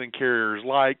higher than carriers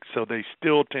like, so they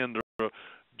still tend to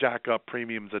jack up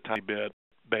premiums a tiny bit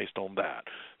based on that.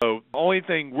 So the only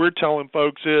thing we're telling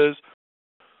folks is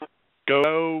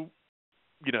go,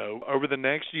 over the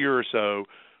next year or so,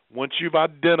 once you've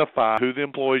identified who the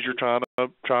employees you're trying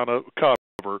to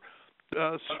cover,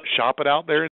 shop it out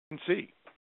there and see.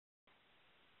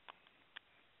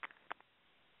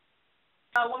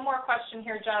 One more question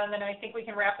here, John, and then I think we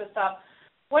can wrap this up.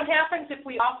 What happens if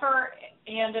we offer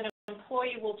and an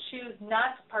employee will choose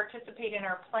not to participate in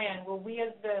our plan? Will we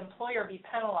as the employer be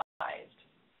penalized?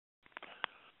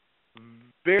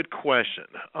 Very good question.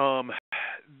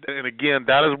 And again,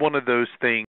 that is one of those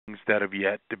things that have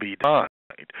yet to be defined.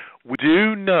 We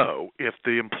do know if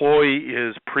the employee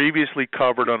is previously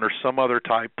covered under some other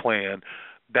type plan,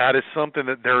 that is something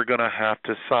that they're going to have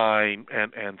to sign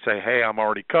and say, hey, I'm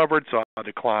already covered, so I'll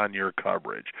decline your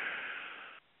coverage.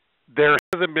 There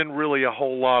hasn't been really a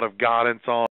whole lot of guidance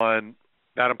on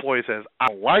that employee says, I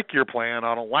don't like your plan,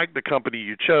 I don't like the company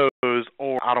you chose,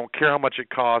 or I don't care how much it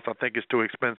costs, I think it's too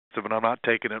expensive and I'm not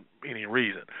taking it for any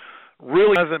reason.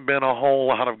 Really hasn't been a whole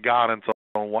lot of guidance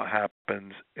on what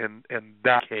happens in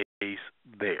that case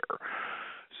there.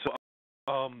 So,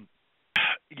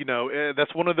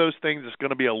 that's one of those things that's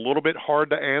going to be a little bit hard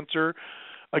to answer.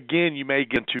 Again, you may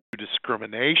get into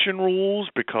discrimination rules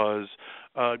because,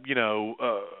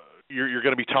 you're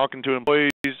going to be talking to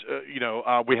employees.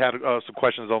 We had some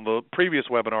questions on the previous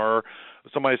webinar.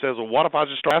 Somebody says, well, what if I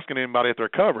just start asking anybody if they're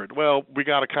covered? Well, we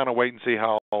got to kind of wait and see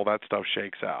how all that stuff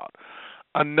shakes out.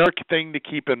 Another thing to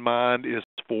keep in mind is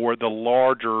for the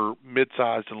larger,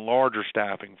 mid-sized and larger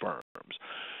staffing firms.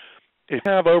 If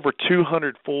you have over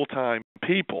 200 full-time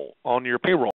people on your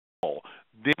payroll,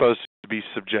 they're supposed to be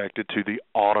subjected to the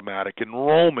automatic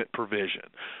enrollment provision,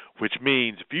 which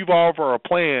means if you offer a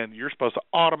plan, you're supposed to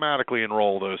automatically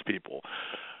enroll those people.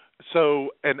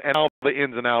 So, and all the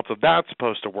ins and outs of that's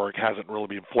supposed to work hasn't really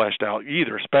been fleshed out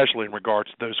either, especially in regards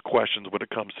to those questions when it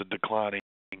comes to declining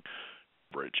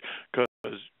coverage.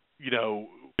 Because, we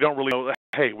don't really know,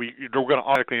 hey, we're going to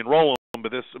automatically enroll them,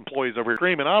 but this employee's over here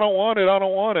screaming, I don't want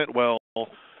it. Well,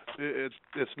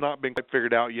 it's not been quite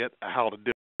figured out yet how to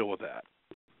deal with that.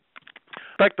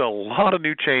 Expect a lot of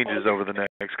new changes over the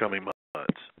next coming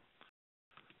months.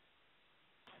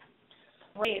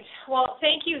 Great. Well,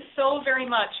 thank you so very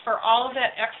much for all of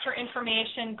that extra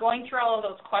information, going through all of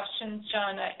those questions,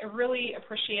 John. I really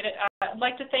appreciate it. I'd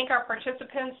like to thank our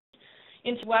participants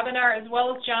in this webinar, as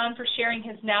well as John for sharing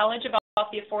his knowledge about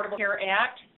the Affordable Care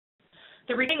Act.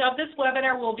 The recording of this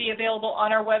webinar will be available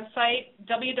on our website,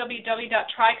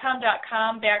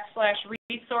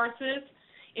 www.tricom.com/resources.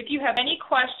 If you have any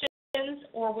questions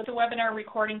or with the webinar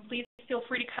recording, please feel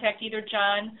free to contact either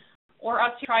John or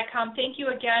us at Tricom. Thank you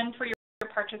again for your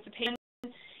participation,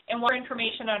 and more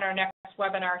information on our next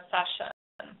webinar session.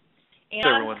 And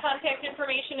John's contact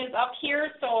information is up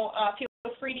here, so feel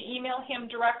free to email him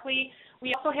directly.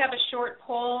 We also have a short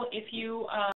poll. If you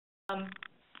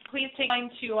please take time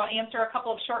to answer a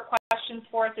couple of short questions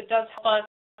for us. It does help us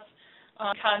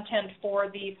content for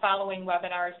the following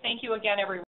webinars. Thank you again,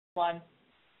 everyone.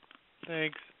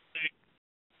 Thanks.